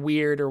sinister and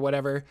weird or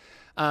whatever.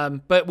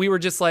 But we were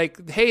just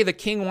like, hey, the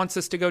king wants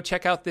us to go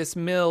check out this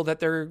mill that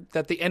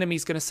the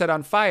enemy's going to set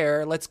on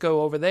fire. Let's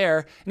go over there.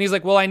 And he's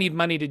like, well, I need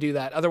money to do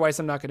that. Otherwise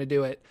I'm not going to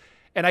do it.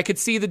 And I could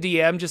see the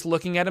DM just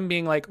looking at him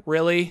being like,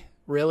 really?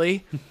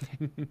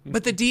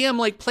 But the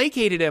DM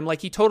placated him.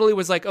 He totally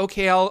was like,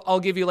 okay, I'll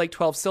give you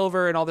 12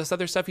 silver and all this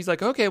other stuff. He's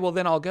like, okay, well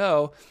then I'll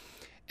go.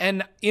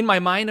 And in my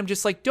mind, I'm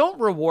just like, don't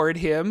reward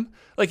him.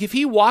 If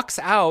he walks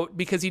out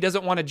because he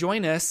doesn't want to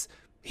join us,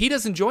 he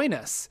doesn't join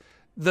us.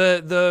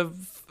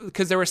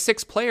 Because there were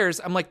 6 players,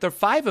 I'm like, the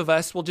 5 of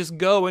us will just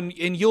go and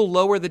you'll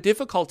lower the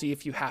difficulty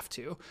if you have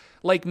to.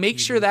 Make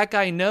sure that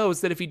guy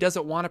knows that if he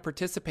doesn't want to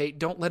participate,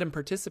 don't let him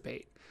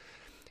participate.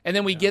 And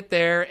then we get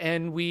there,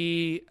 and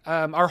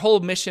our whole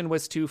mission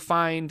was to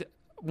find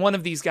one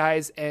of these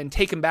guys and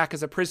take him back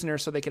as a prisoner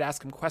so they could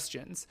ask him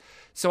questions.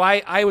 So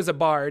I was a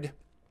bard,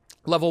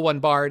 level 1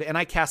 bard, and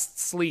I cast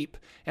sleep,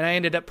 and I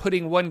ended up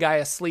putting one guy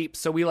asleep.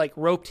 So we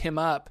roped him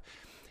up.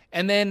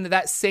 And then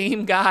that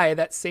same guy,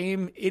 that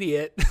same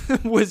idiot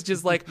was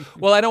just like,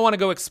 well, I don't want to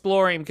go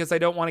exploring because I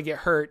don't want to get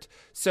hurt.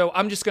 So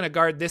I'm just going to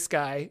guard this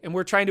guy. And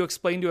we're trying to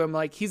explain to him,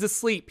 he's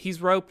asleep. He's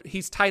roped.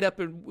 He's tied up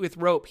with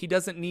rope. He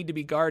doesn't need to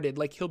be guarded.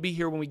 He'll be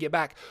here when we get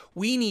back.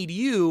 We need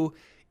you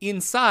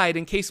inside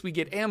in case we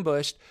get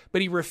ambushed.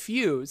 But he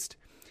refused.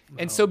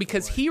 And so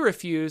because he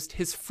refused,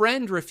 his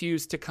friend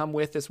refused to come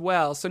with as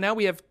well. So now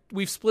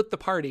we've split the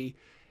party.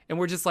 And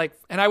we're just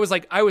and I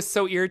was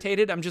so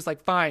irritated. I'm just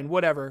like, fine,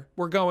 whatever.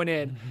 We're going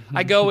in.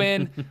 I go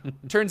in.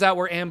 Turns out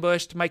we're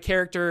ambushed. My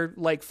character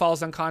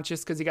falls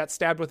unconscious because he got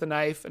stabbed with a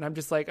knife. And I'm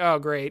just like, oh,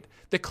 great.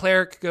 The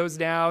cleric goes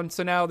down.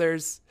 So now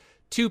there's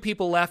 2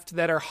 people left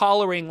that are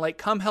hollering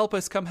come help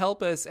us, come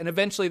help us. And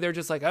eventually they're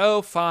just like,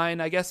 oh, fine.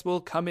 I guess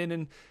we'll come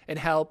in and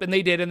help. And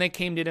they did. And they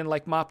came in and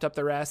mopped up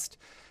the rest.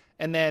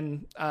 And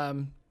then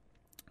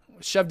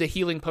shoved a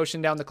healing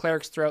potion down the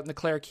cleric's throat. And the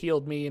cleric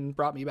healed me and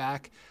brought me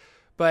back.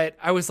 But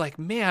I was like,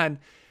 man,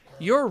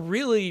 you're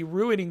really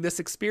ruining this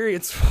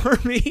experience for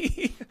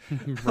me.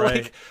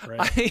 Right.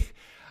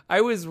 I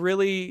was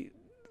really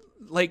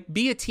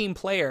be a team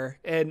player.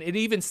 And it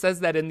even says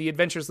that in the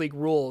Adventures League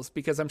rules,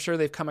 because I'm sure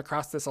they've come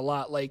across this a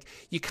lot.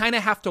 You kind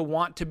of have to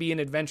want to be an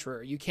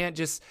adventurer. You can't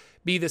just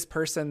be this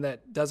person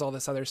that does all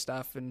this other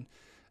stuff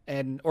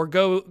or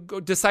go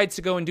decides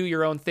to go and do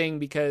your own thing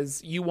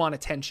because you want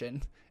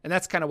attention. And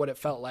that's kind of what it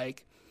felt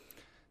like.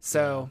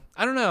 So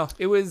I don't know.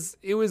 It was,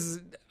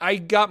 I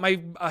got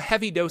a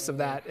heavy dose of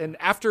that. And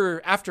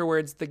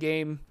afterwards the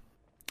game,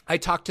 I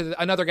talked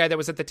to another guy that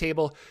was at the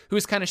table who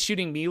was kind of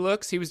shooting me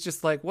looks. He was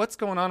just like, what's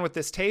going on with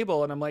this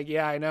table? And I'm like,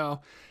 yeah, I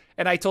know.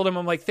 And I told him,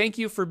 I'm like, thank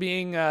you for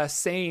being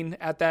sane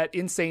at that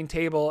insane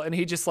table. And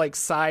he just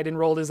sighed and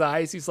rolled his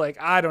eyes. He's like,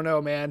 I don't know,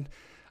 man.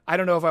 I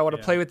don't know if I want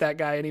to play with that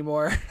guy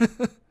anymore.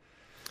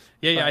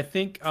 Yeah. I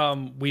think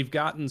we've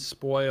gotten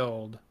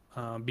spoiled.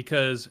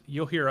 Because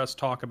you'll hear us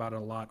talk about it a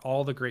lot.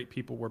 All the great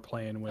people we're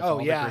playing with, the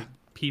great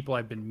people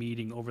I've been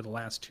meeting over the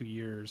last 2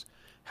 years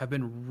have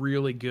been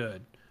really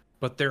good.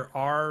 But there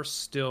are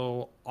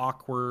still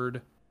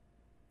awkward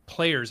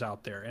players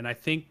out there. And I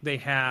think they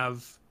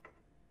have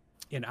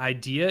an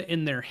idea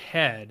in their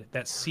head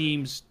that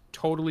seems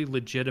totally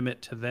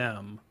legitimate to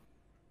them,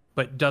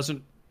 but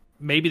doesn't.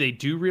 Maybe they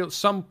do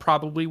some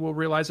probably will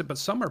realize it, but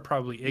some are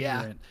probably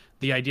ignorant. Yeah.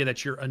 The idea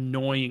that you're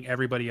annoying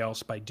everybody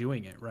else by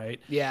doing it, right?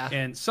 Yeah.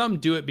 And some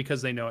do it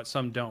because they know it,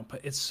 some don't.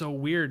 But it's so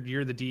weird.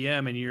 You're the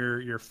DM and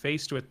you're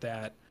faced with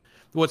that.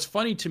 What's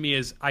funny to me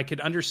is I could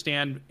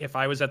understand if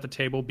I was at the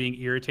table being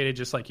irritated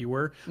just like you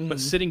were, but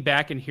sitting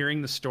back and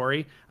hearing the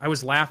story, I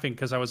was laughing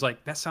because I was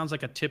like, that sounds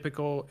like a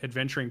typical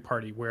adventuring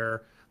party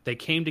where they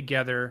came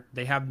together,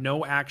 they have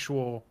no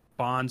actual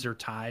bonds or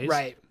ties.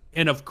 Right.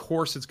 And of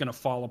course it's going to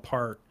fall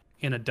apart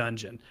in a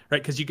dungeon,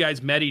 right? Because you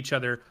guys met each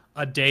other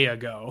a day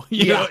ago.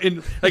 You know,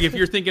 and like if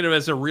you're thinking of it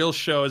as a real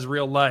show, as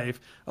real life,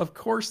 of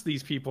course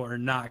these people are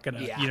not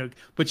gonna, you know.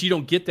 But you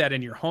don't get that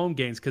in your home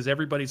games because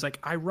everybody's like,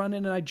 I run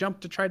in and I jump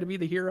to try to be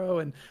the hero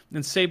and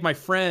save my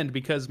friend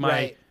because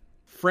my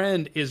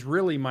friend is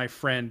really my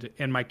friend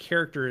and my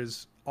character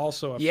is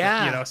also a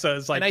friend, you know. So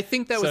it's like, and I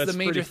think that was the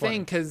major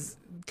thing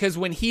because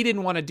when he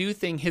didn't want to do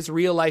thing, his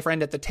real life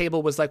friend at the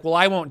table was like, well,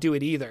 I won't do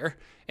it either.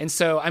 And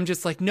so I'm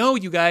just like, no,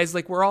 you guys,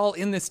 like, we're all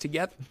in this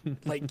together.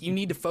 Like, you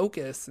need to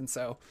focus. And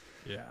so,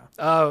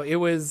 it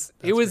was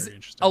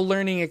a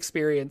learning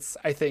experience,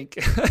 I think.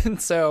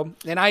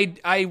 and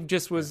I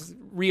just was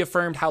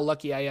reaffirmed how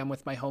lucky I am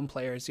with my home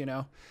players, you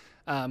know.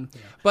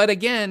 But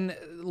again,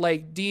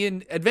 like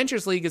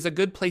Adventures League is a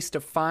good place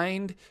to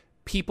find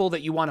people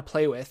that you want to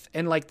play with.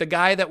 And like the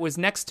guy that was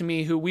next to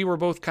me, who we were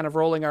both kind of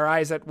rolling our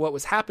eyes at what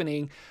was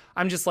happening,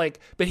 I'm just like,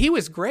 but he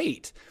was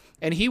great.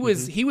 And he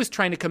was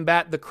trying to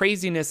combat the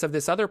craziness of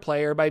this other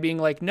player by being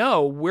like,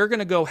 no, we're going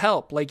to go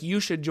help. Like,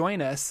 you should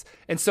join us.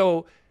 And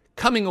so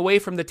coming away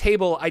from the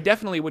table, I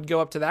definitely would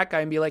go up to that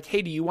guy and be like,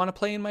 hey, do you want to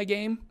play in my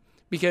game?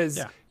 Because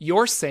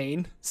you're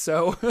sane.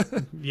 So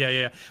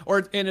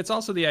and it's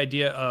also the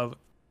idea of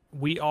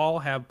we all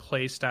have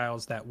play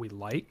styles that we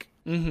like.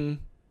 Mm-hmm.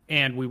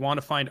 And we want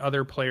to find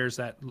other players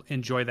that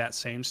enjoy that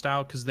same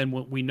style because then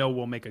we know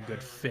we'll make a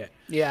good fit.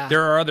 Yeah.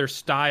 There are other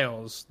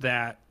styles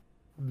that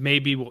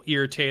maybe will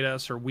irritate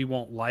us or we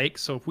won't like.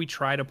 So if we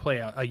try to play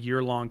a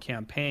year-long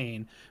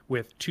campaign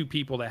with two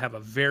people that have a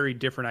very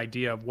different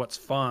idea of what's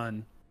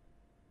fun,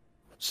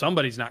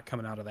 somebody's not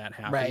coming out of that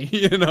happy,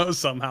 you know,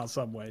 somehow,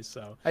 some way.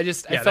 So I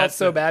felt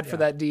so bad for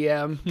that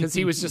DM because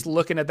he was just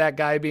looking at that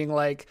guy being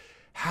like,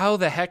 how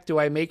the heck do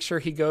I make sure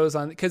he goes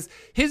on? Because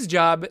his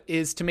job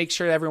is to make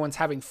sure everyone's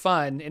having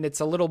fun. And it's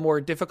a little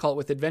more difficult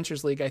with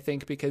Adventures League, I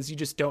think, because you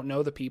just don't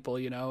know the people,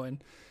 you know,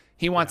 and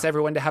he wants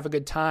everyone to have a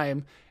good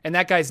time. And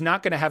that guy's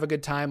not going to have a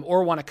good time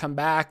or want to come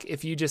back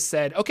if you just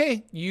said,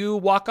 okay, you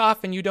walk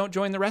off and you don't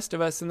join the rest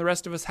of us. And the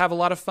rest of us have a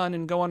lot of fun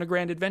and go on a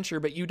grand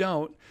adventure, but you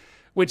don't,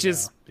 which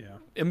is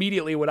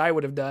immediately what I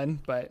would have done.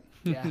 But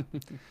yeah.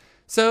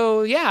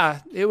 So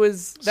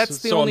that's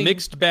the only a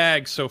mixed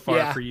bag so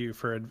far for you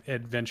for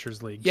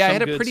Adventures League. Yeah, I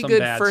had a pretty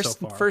good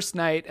first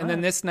night, and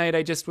then this night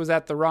I just was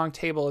at the wrong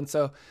table, and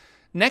so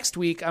next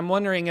week I'm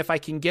wondering if I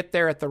can get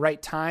there at the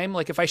right time.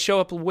 Like if I show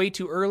up way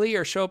too early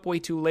or show up way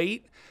too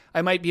late,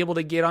 I might be able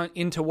to get on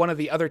into one of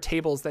the other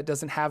tables that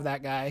doesn't have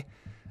that guy.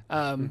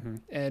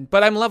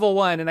 But I'm level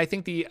 1, and I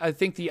think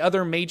the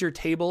other major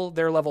table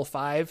they're level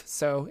 5,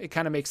 so it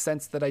kind of makes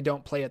sense that I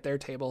don't play at their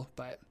table.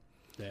 But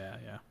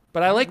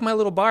But I like my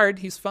little bard.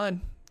 He's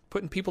fun.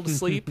 Putting people to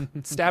sleep,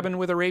 stabbing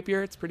with a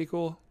rapier. It's pretty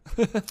cool.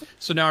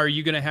 So now are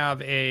you going to have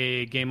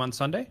a game on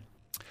Sunday?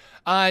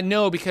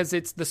 No, because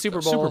it's the Super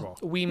Bowl.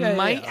 We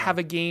might have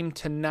a game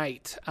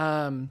tonight.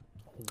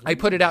 I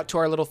put it out to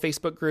our little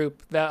Facebook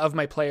group of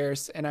my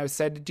players, and I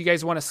said, do you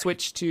guys want to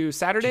switch to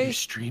Saturday? Did you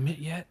stream it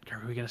yet?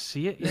 Are we going to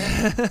see it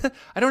yet?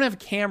 I don't have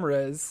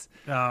cameras,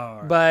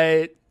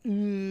 but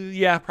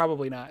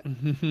probably not.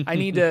 I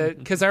need to,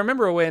 because I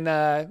remember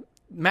when...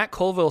 Matt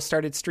Colville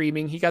started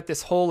streaming. He got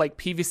this whole like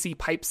PVC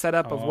pipe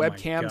setup of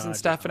webcams and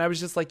stuff. And I was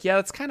just like, yeah,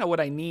 that's kind of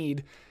what I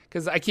need.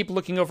 Cause I keep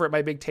looking over at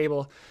my big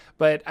table,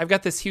 but I've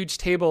got this huge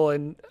table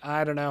and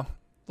I don't know,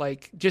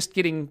 like just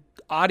getting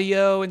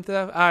audio and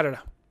stuff. I don't know.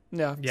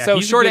 No. Yeah, so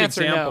short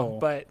answer, no,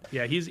 but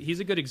yeah, he's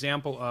a good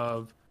example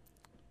of,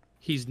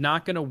 he's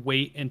not going to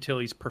wait until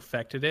he's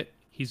perfected it.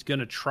 He's going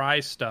to try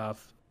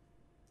stuff,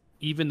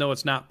 even though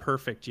it's not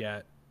perfect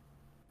yet,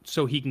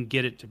 so he can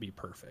get it to be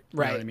perfect. You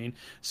know what I mean?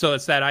 So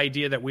it's that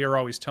idea that we are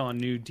always telling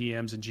new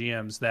DMs and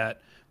GMs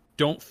that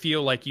don't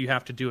feel like you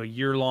have to do a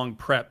year-long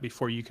prep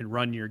before you can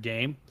run your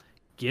game.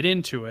 Get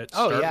into it.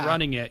 Start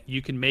running it.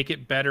 You can make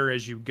it better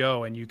as you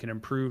go, and you can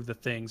improve the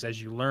things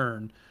as you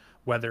learn,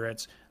 whether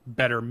it's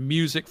better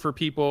music for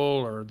people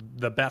or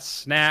the best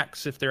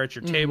snacks if they're at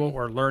your table,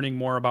 or learning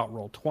more about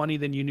Roll20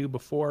 than you knew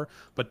before.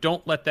 But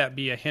don't let that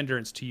be a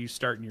hindrance to you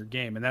starting your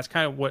game. And that's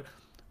kind of what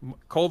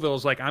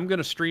Colville's like, I'm going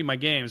to stream my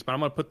games, but I'm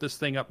going to put this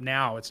thing up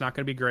now. It's not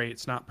going to be great.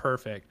 It's not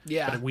perfect.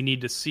 Yeah. But we need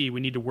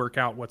to work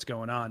out what's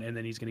going on, and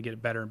then he's going to get it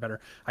better and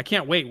better. I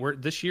can't wait.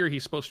 This year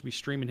he's supposed to be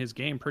streaming his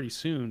game pretty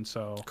soon,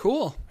 so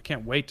cool. I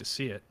can't wait to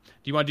see it. Do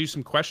you want to do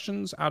some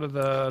questions out of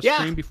the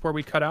stream before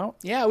we cut out?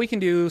 Yeah, we can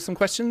do some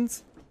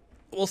questions.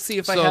 We'll see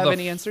if I have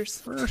any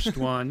answers. First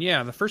one,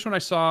 the first one I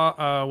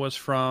saw was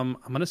from,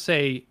 I'm going to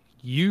say,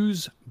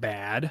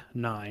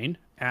 UseBad9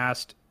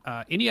 asked,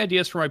 any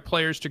ideas for my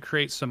players to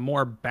create some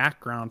more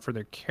background for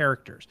their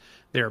characters?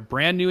 They are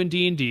brand new in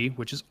D&D,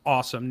 which is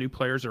awesome. New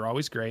players are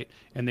always great,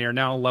 and they are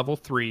now level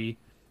 3.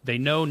 They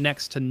know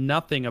next to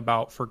nothing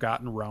about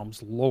Forgotten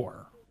Realms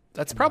lore.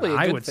 That's probably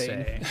a good thing.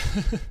 I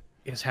would say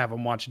is have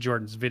them watch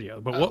Jordan's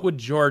video. But what would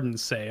Jordan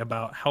say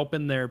about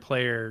helping their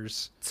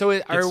players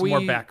get some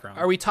more background?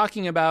 Are we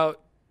talking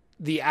about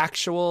the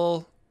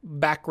actual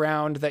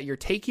background that you're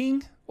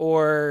taking,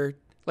 or...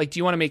 like, do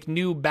you want to make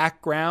new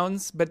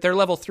backgrounds? But they're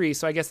level 3,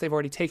 so I guess they've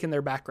already taken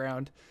their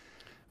background.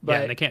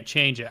 But and they can't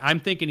change it. I'm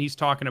thinking he's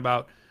talking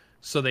about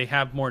so they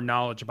have more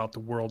knowledge about the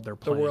world they're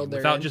playing world they're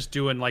without in. just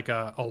doing like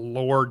a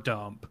lore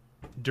dump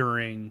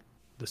during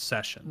the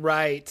session.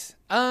 Right.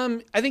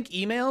 I think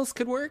emails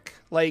could work.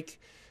 Like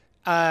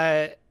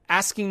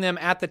asking them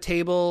at the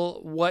table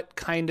what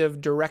kind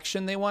of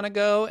direction they want to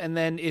go, and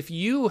then if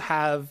you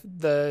have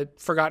the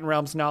Forgotten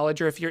Realms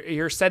knowledge, or if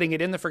you're setting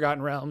it in the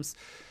Forgotten Realms,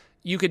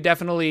 you could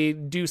definitely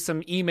do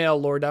some email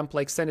lore dump,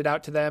 like send it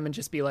out to them and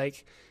just be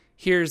like,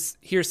 here's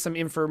some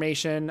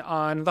information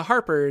on the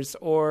Harpers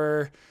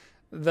or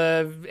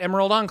the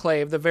Emerald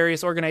Enclave, the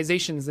various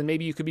organizations, and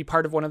maybe you could be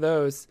part of one of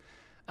those.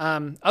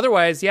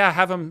 Otherwise, yeah,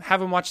 have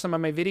them watch some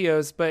of my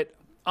videos. But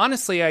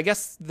honestly, I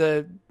guess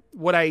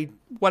what I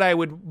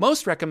would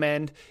most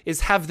recommend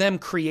is have them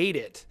create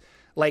it.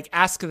 Like,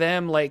 ask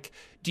them, like,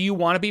 do you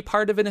want to be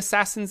part of an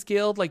Assassin's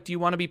Guild? Like, do you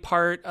want to be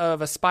part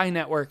of a spy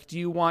network? Do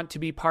you want to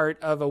be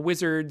part of a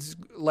wizard's,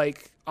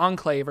 like,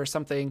 enclave or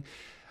something?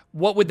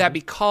 What would that be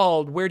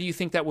called? Where do you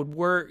think that would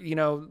work? You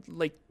know,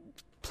 like,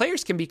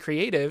 players can be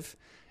creative.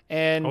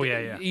 And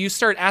you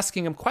start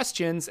asking them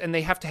questions, and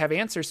they have to have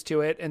answers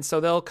to it. And so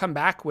they'll come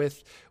back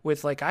with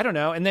like, I don't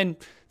know, and then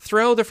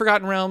throw the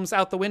Forgotten Realms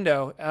out the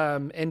window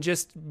and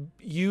just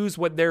use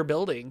what they're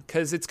building,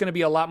 because it's going to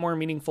be a lot more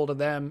meaningful to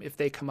them if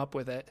they come up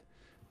with it,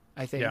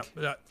 I think.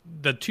 Yeah.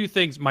 The two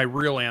things, my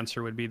real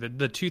answer would be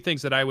the two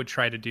things that I would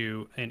try to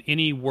do in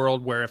any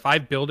world where if I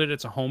build it,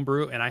 it's a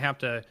homebrew, and I have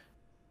to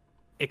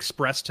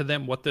express to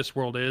them what this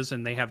world is,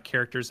 and they have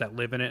characters that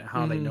live in it,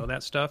 how they know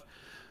that stuff.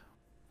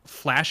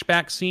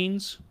 Flashback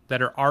scenes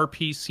that are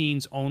RP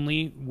scenes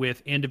only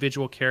with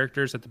individual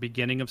characters at the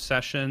beginning of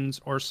sessions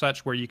or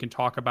such, where you can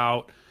talk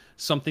about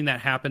something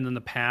that happened in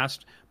the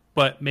past,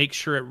 but make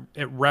sure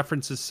it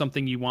references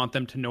something you want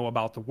them to know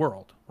about the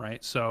world,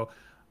 right? So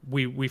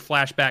we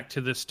flash back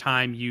to this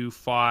time you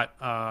fought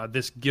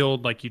this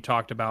guild like you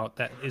talked about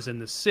that is in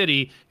the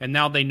city, and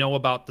now they know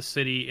about the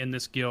city in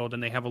this guild,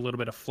 and they have a little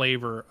bit of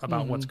flavor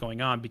about what's going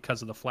on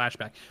because of the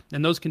flashback.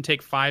 And those can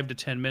take 5 to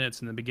 10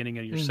 minutes in the beginning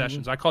of your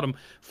sessions. I called them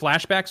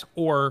flashbacks,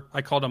 or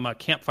I called them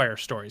campfire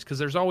stories, because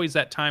there's always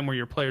that time where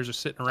your players are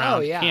sitting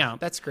around camp.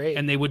 That's great.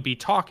 And they would be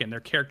talking. Their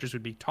characters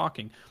would be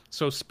talking.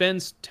 So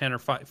spend 10 or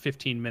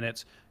 15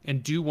 minutes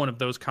and do one of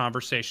those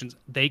conversations.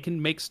 They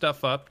can make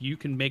stuff up. You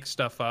can make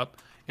stuff up.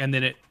 And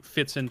then it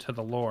fits into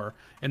the lore.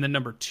 And then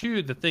number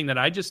 2, the thing that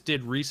I just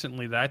did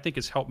recently that I think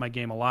has helped my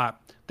game a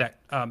lot,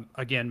 that,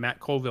 again, Matt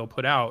Colville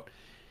put out,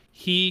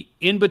 he,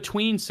 in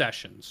between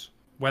sessions,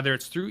 whether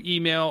it's through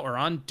email or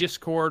on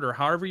Discord or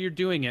however you're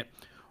doing it,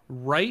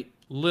 write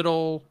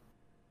little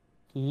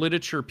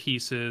literature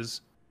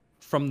pieces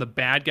from the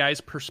bad guy's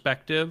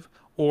perspective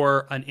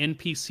or an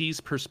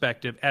NPC's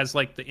perspective as,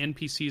 like, the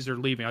NPCs are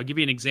leaving. I'll give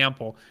you an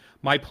example.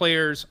 My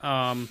players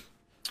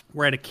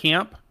were at a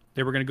camp.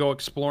 They were going to go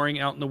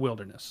exploring out in the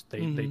wilderness.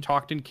 They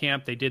talked in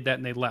camp. They did that,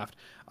 and they left.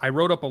 I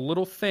wrote up a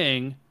little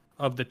thing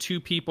of the 2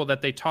 people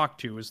that they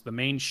talked to. It was the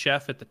main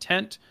chef at the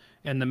tent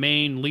and the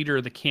main leader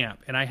of the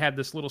camp. And I had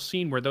this little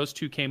scene where those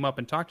 2 came up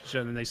and talked to each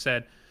other, and they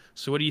said,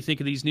 so what do you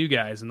think of these new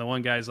guys? And the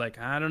one guy's like,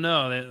 I don't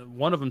know.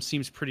 One of them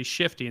seems pretty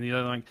shifty, and the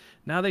other like,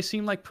 no, they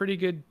seem like pretty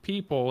good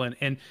people.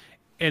 And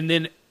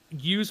then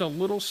use a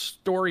little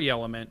story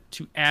element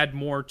to add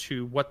more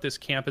to what this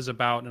camp is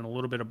about and a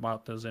little bit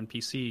about those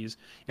NPCs.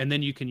 And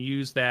then you can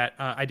use that.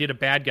 I did a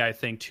bad guy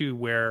thing too,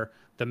 where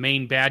the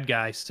main bad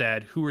guy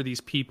said, who are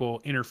these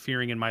people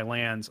interfering in my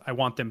lands? I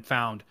want them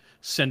found.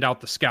 Send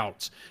out the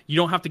scouts. You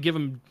don't have to give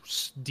them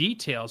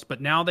details, but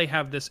now they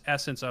have this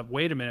essence of,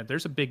 wait a minute,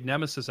 there's a big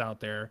nemesis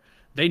out there.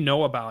 They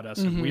know about us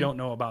and we don't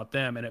know about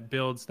them. And it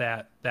builds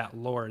that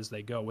lore as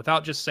they go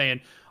without just saying,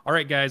 all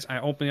right, guys,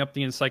 I open up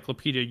the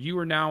encyclopedia. You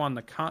are now on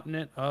the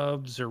continent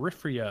of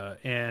Zerifria,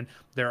 and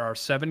there are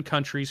 7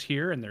 countries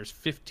here, and there's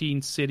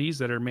 15 cities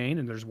that are main,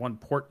 and there's 1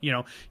 port. You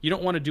know, you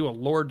don't want to do a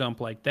lore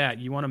dump like that.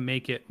 You want to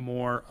make it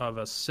more of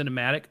a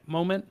cinematic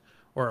moment,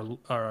 or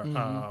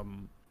I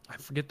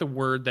forget the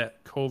word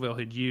that Colville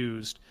had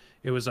used.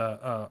 It was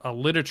a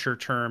literature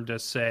term to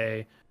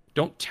say,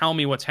 don't tell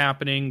me what's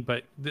happening,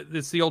 but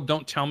it's the old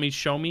don't tell me,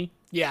 show me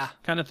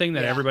kind of thing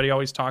that everybody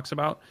always talks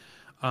about.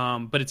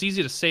 But it's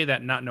easy to say that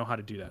and not know how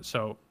to do that.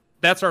 So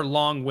that's our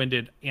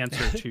long-winded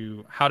answer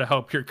to how to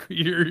help your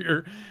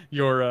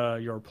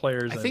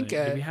players. I think.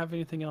 Do we have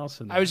anything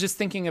else in there? I was just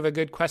thinking of a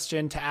good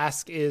question to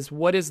ask is,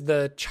 what is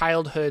the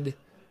childhood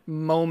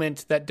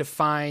moment that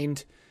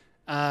defined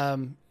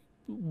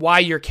why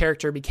your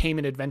character became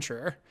an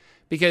adventurer?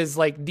 Because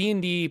like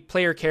D&D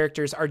player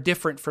characters are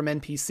different from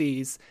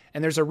NPCs,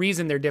 and there's a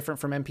reason they're different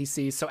from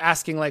NPCs. So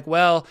asking like,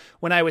 well,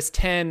 when I was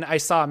 10, I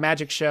saw a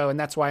magic show and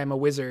that's why I'm a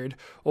wizard.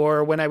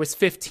 Or when I was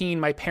 15,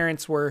 my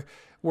parents were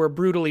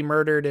brutally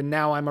murdered and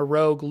now I'm a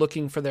rogue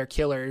looking for their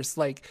killers.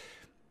 Like,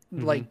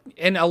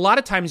 and a lot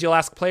of times you'll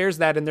ask players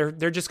that and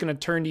they're just going to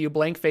turn to you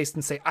blank faced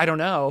and say, I don't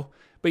know.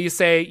 But you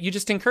say, you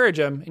just encourage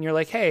them and you're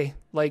like, hey,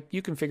 like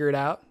you can figure it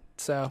out.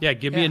 So yeah,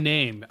 give me a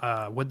name.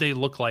 What they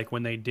look like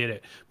when they did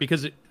it,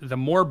 because the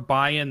more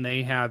buy-in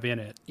they have in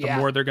it, the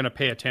more they're going to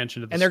pay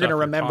attention to the and they're going to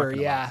remember.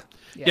 Yeah,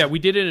 we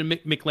did it in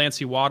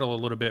McLancy Waddle a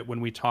little bit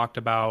when we talked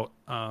about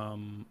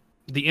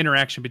the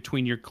interaction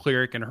between your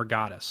cleric and her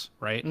goddess,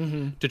 right?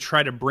 To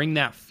try to bring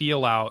that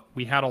feel out,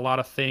 we had a lot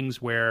of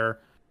things where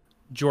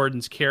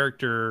Jordan's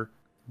character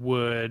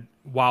would,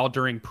 while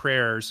during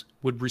prayers,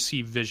 would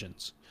receive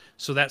visions.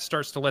 So that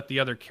starts to let the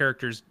other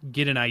characters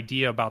get an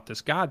idea about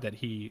this god that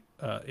he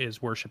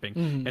is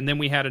worshiping. And then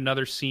we had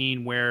another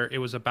scene where it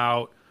was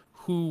about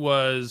who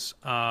was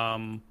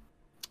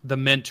the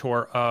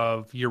mentor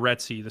of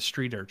Yuretsi, the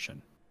street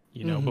urchin,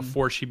 you know,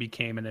 before she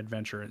became an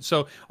adventurer. And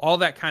so all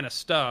that kind of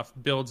stuff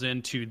builds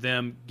into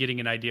them getting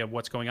an idea of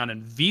what's going on.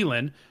 And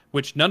Velan,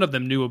 which none of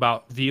them knew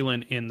about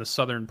Velan in the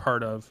southern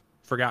part of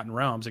Forgotten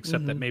Realms,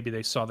 except that maybe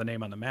they saw the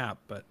name on the map.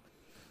 But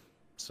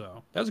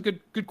so that was a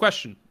good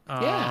question.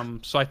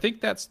 So I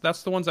think that's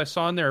the ones I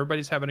saw in there.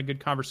 Everybody's having a good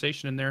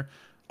conversation in there.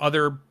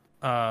 Other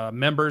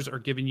members are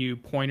giving you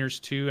pointers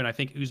too, and I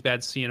think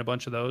Uzbad's seeing a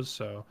bunch of those.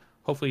 So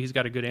hopefully he's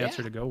got a good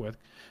answer to go with.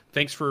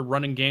 Thanks for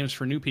running games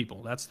for new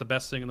people. That's the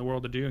best thing in the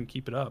world to do, and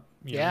keep it up.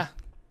 You know?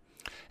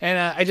 And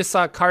I just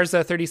saw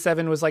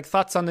Karza37 was like,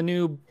 thoughts on the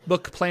new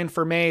book planned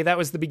for May. That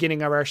was the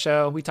beginning of our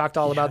show. We talked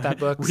all about that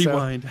book.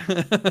 Rewind.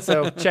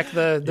 So check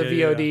the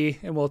VOD,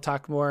 and we'll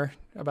talk more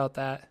about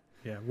that.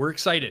 Yeah, we're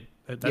excited.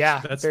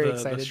 That's very the,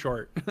 excited. The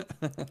short.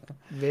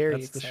 Very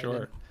that's excited. the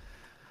short.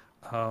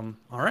 All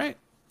right.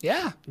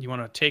 Yeah. You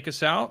want to take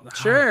us out?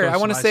 Sure. I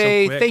want to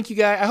say thank you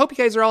guys. I hope you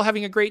guys are all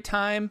having a great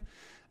time.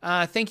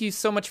 Thank you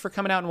so much for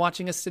coming out and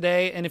watching us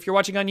today. And if you're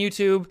watching on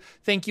YouTube,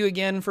 thank you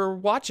again for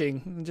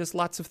watching. Just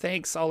lots of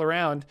thanks all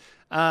around.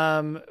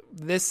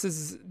 This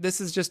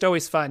is just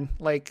always fun.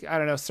 Like, I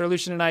don't know, Sir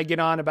Lucian and I get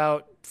on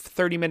about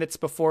 30 minutes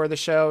before the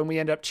show, and we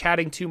end up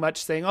chatting too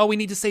much, saying, "Oh, we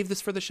need to save this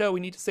for the show.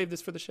 We need to save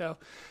this for the show."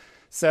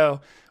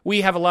 So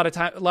we have a lot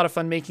of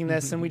fun making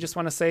this, and we just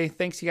want to say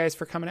thanks, you guys,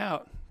 for coming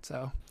out.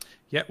 So.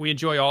 Yeah, we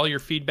enjoy all your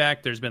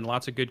feedback. There's been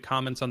lots of good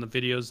comments on the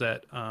videos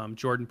that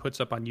Jordan puts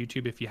up on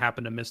YouTube. If you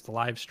happen to miss the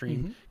live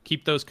stream,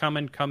 keep those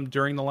coming. Come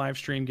during the live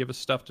stream. Give us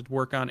stuff to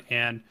work on.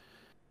 And,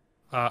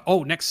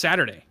 next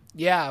Saturday.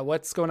 Yeah,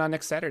 what's going on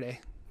next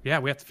Saturday? Yeah,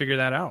 we have to figure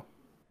that out.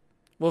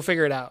 We'll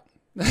figure it out.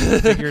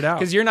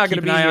 Because you're not going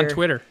to be here. Keep an eye here. on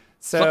Twitter.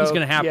 So, something's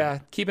going to happen. Yeah,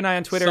 keep an eye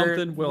on Twitter.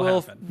 Something will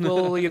happen.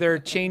 We'll either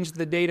change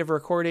the date of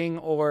recording,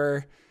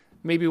 or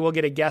maybe we'll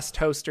get a guest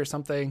host or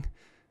something.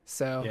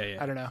 So,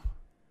 I don't know.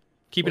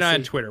 Keep an eye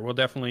on Twitter. We'll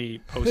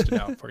definitely post it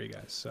out for you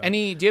guys. So. Do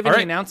you have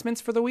any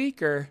announcements for the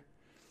week, or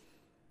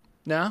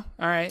no?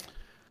 All right.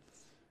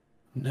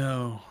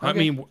 No. Okay. I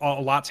mean,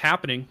 a lot's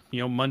happening. You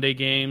know, Monday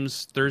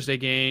games, Thursday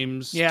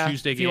games, Tuesday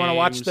games. If you want to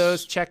watch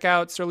those, check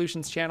out Sir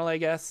Lucian's channel, I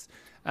guess.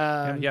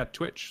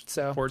 Twitch.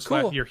 So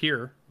 / you're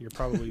here. You're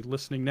probably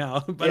listening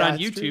now. But on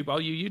YouTube, all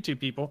you YouTube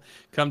people,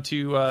 come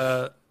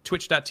to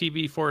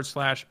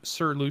twitch.tv /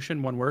 Sir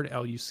Lucian, one word,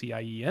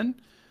 LUCIEN.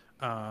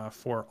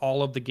 For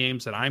all of the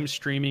games that I'm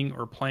streaming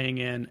or playing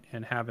in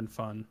and having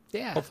fun.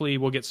 Yeah. Hopefully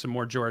we'll get some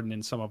more Jordan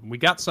in some of them. We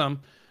got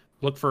some.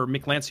 Look for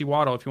McLancy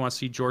Waddle if you want to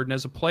see Jordan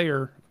as a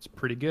player. It's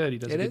pretty good. He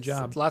does a good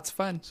job. It's lots of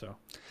fun. So, all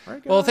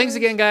right, guys. Well, thanks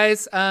again,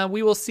 guys.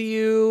 We will see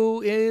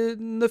you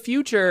in the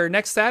future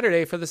next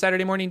Saturday for the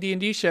Saturday Morning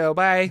D&D show.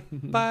 Bye.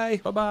 Bye.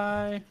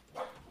 Bye-bye.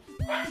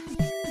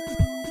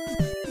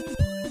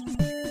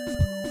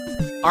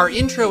 Our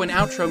intro and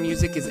outro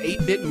music is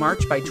 8-Bit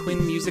March by Twin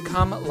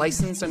Musicom,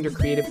 licensed under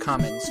Creative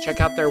Commons. Check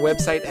out their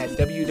website at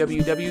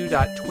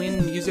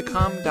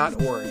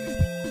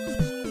www.twinmusicom.org.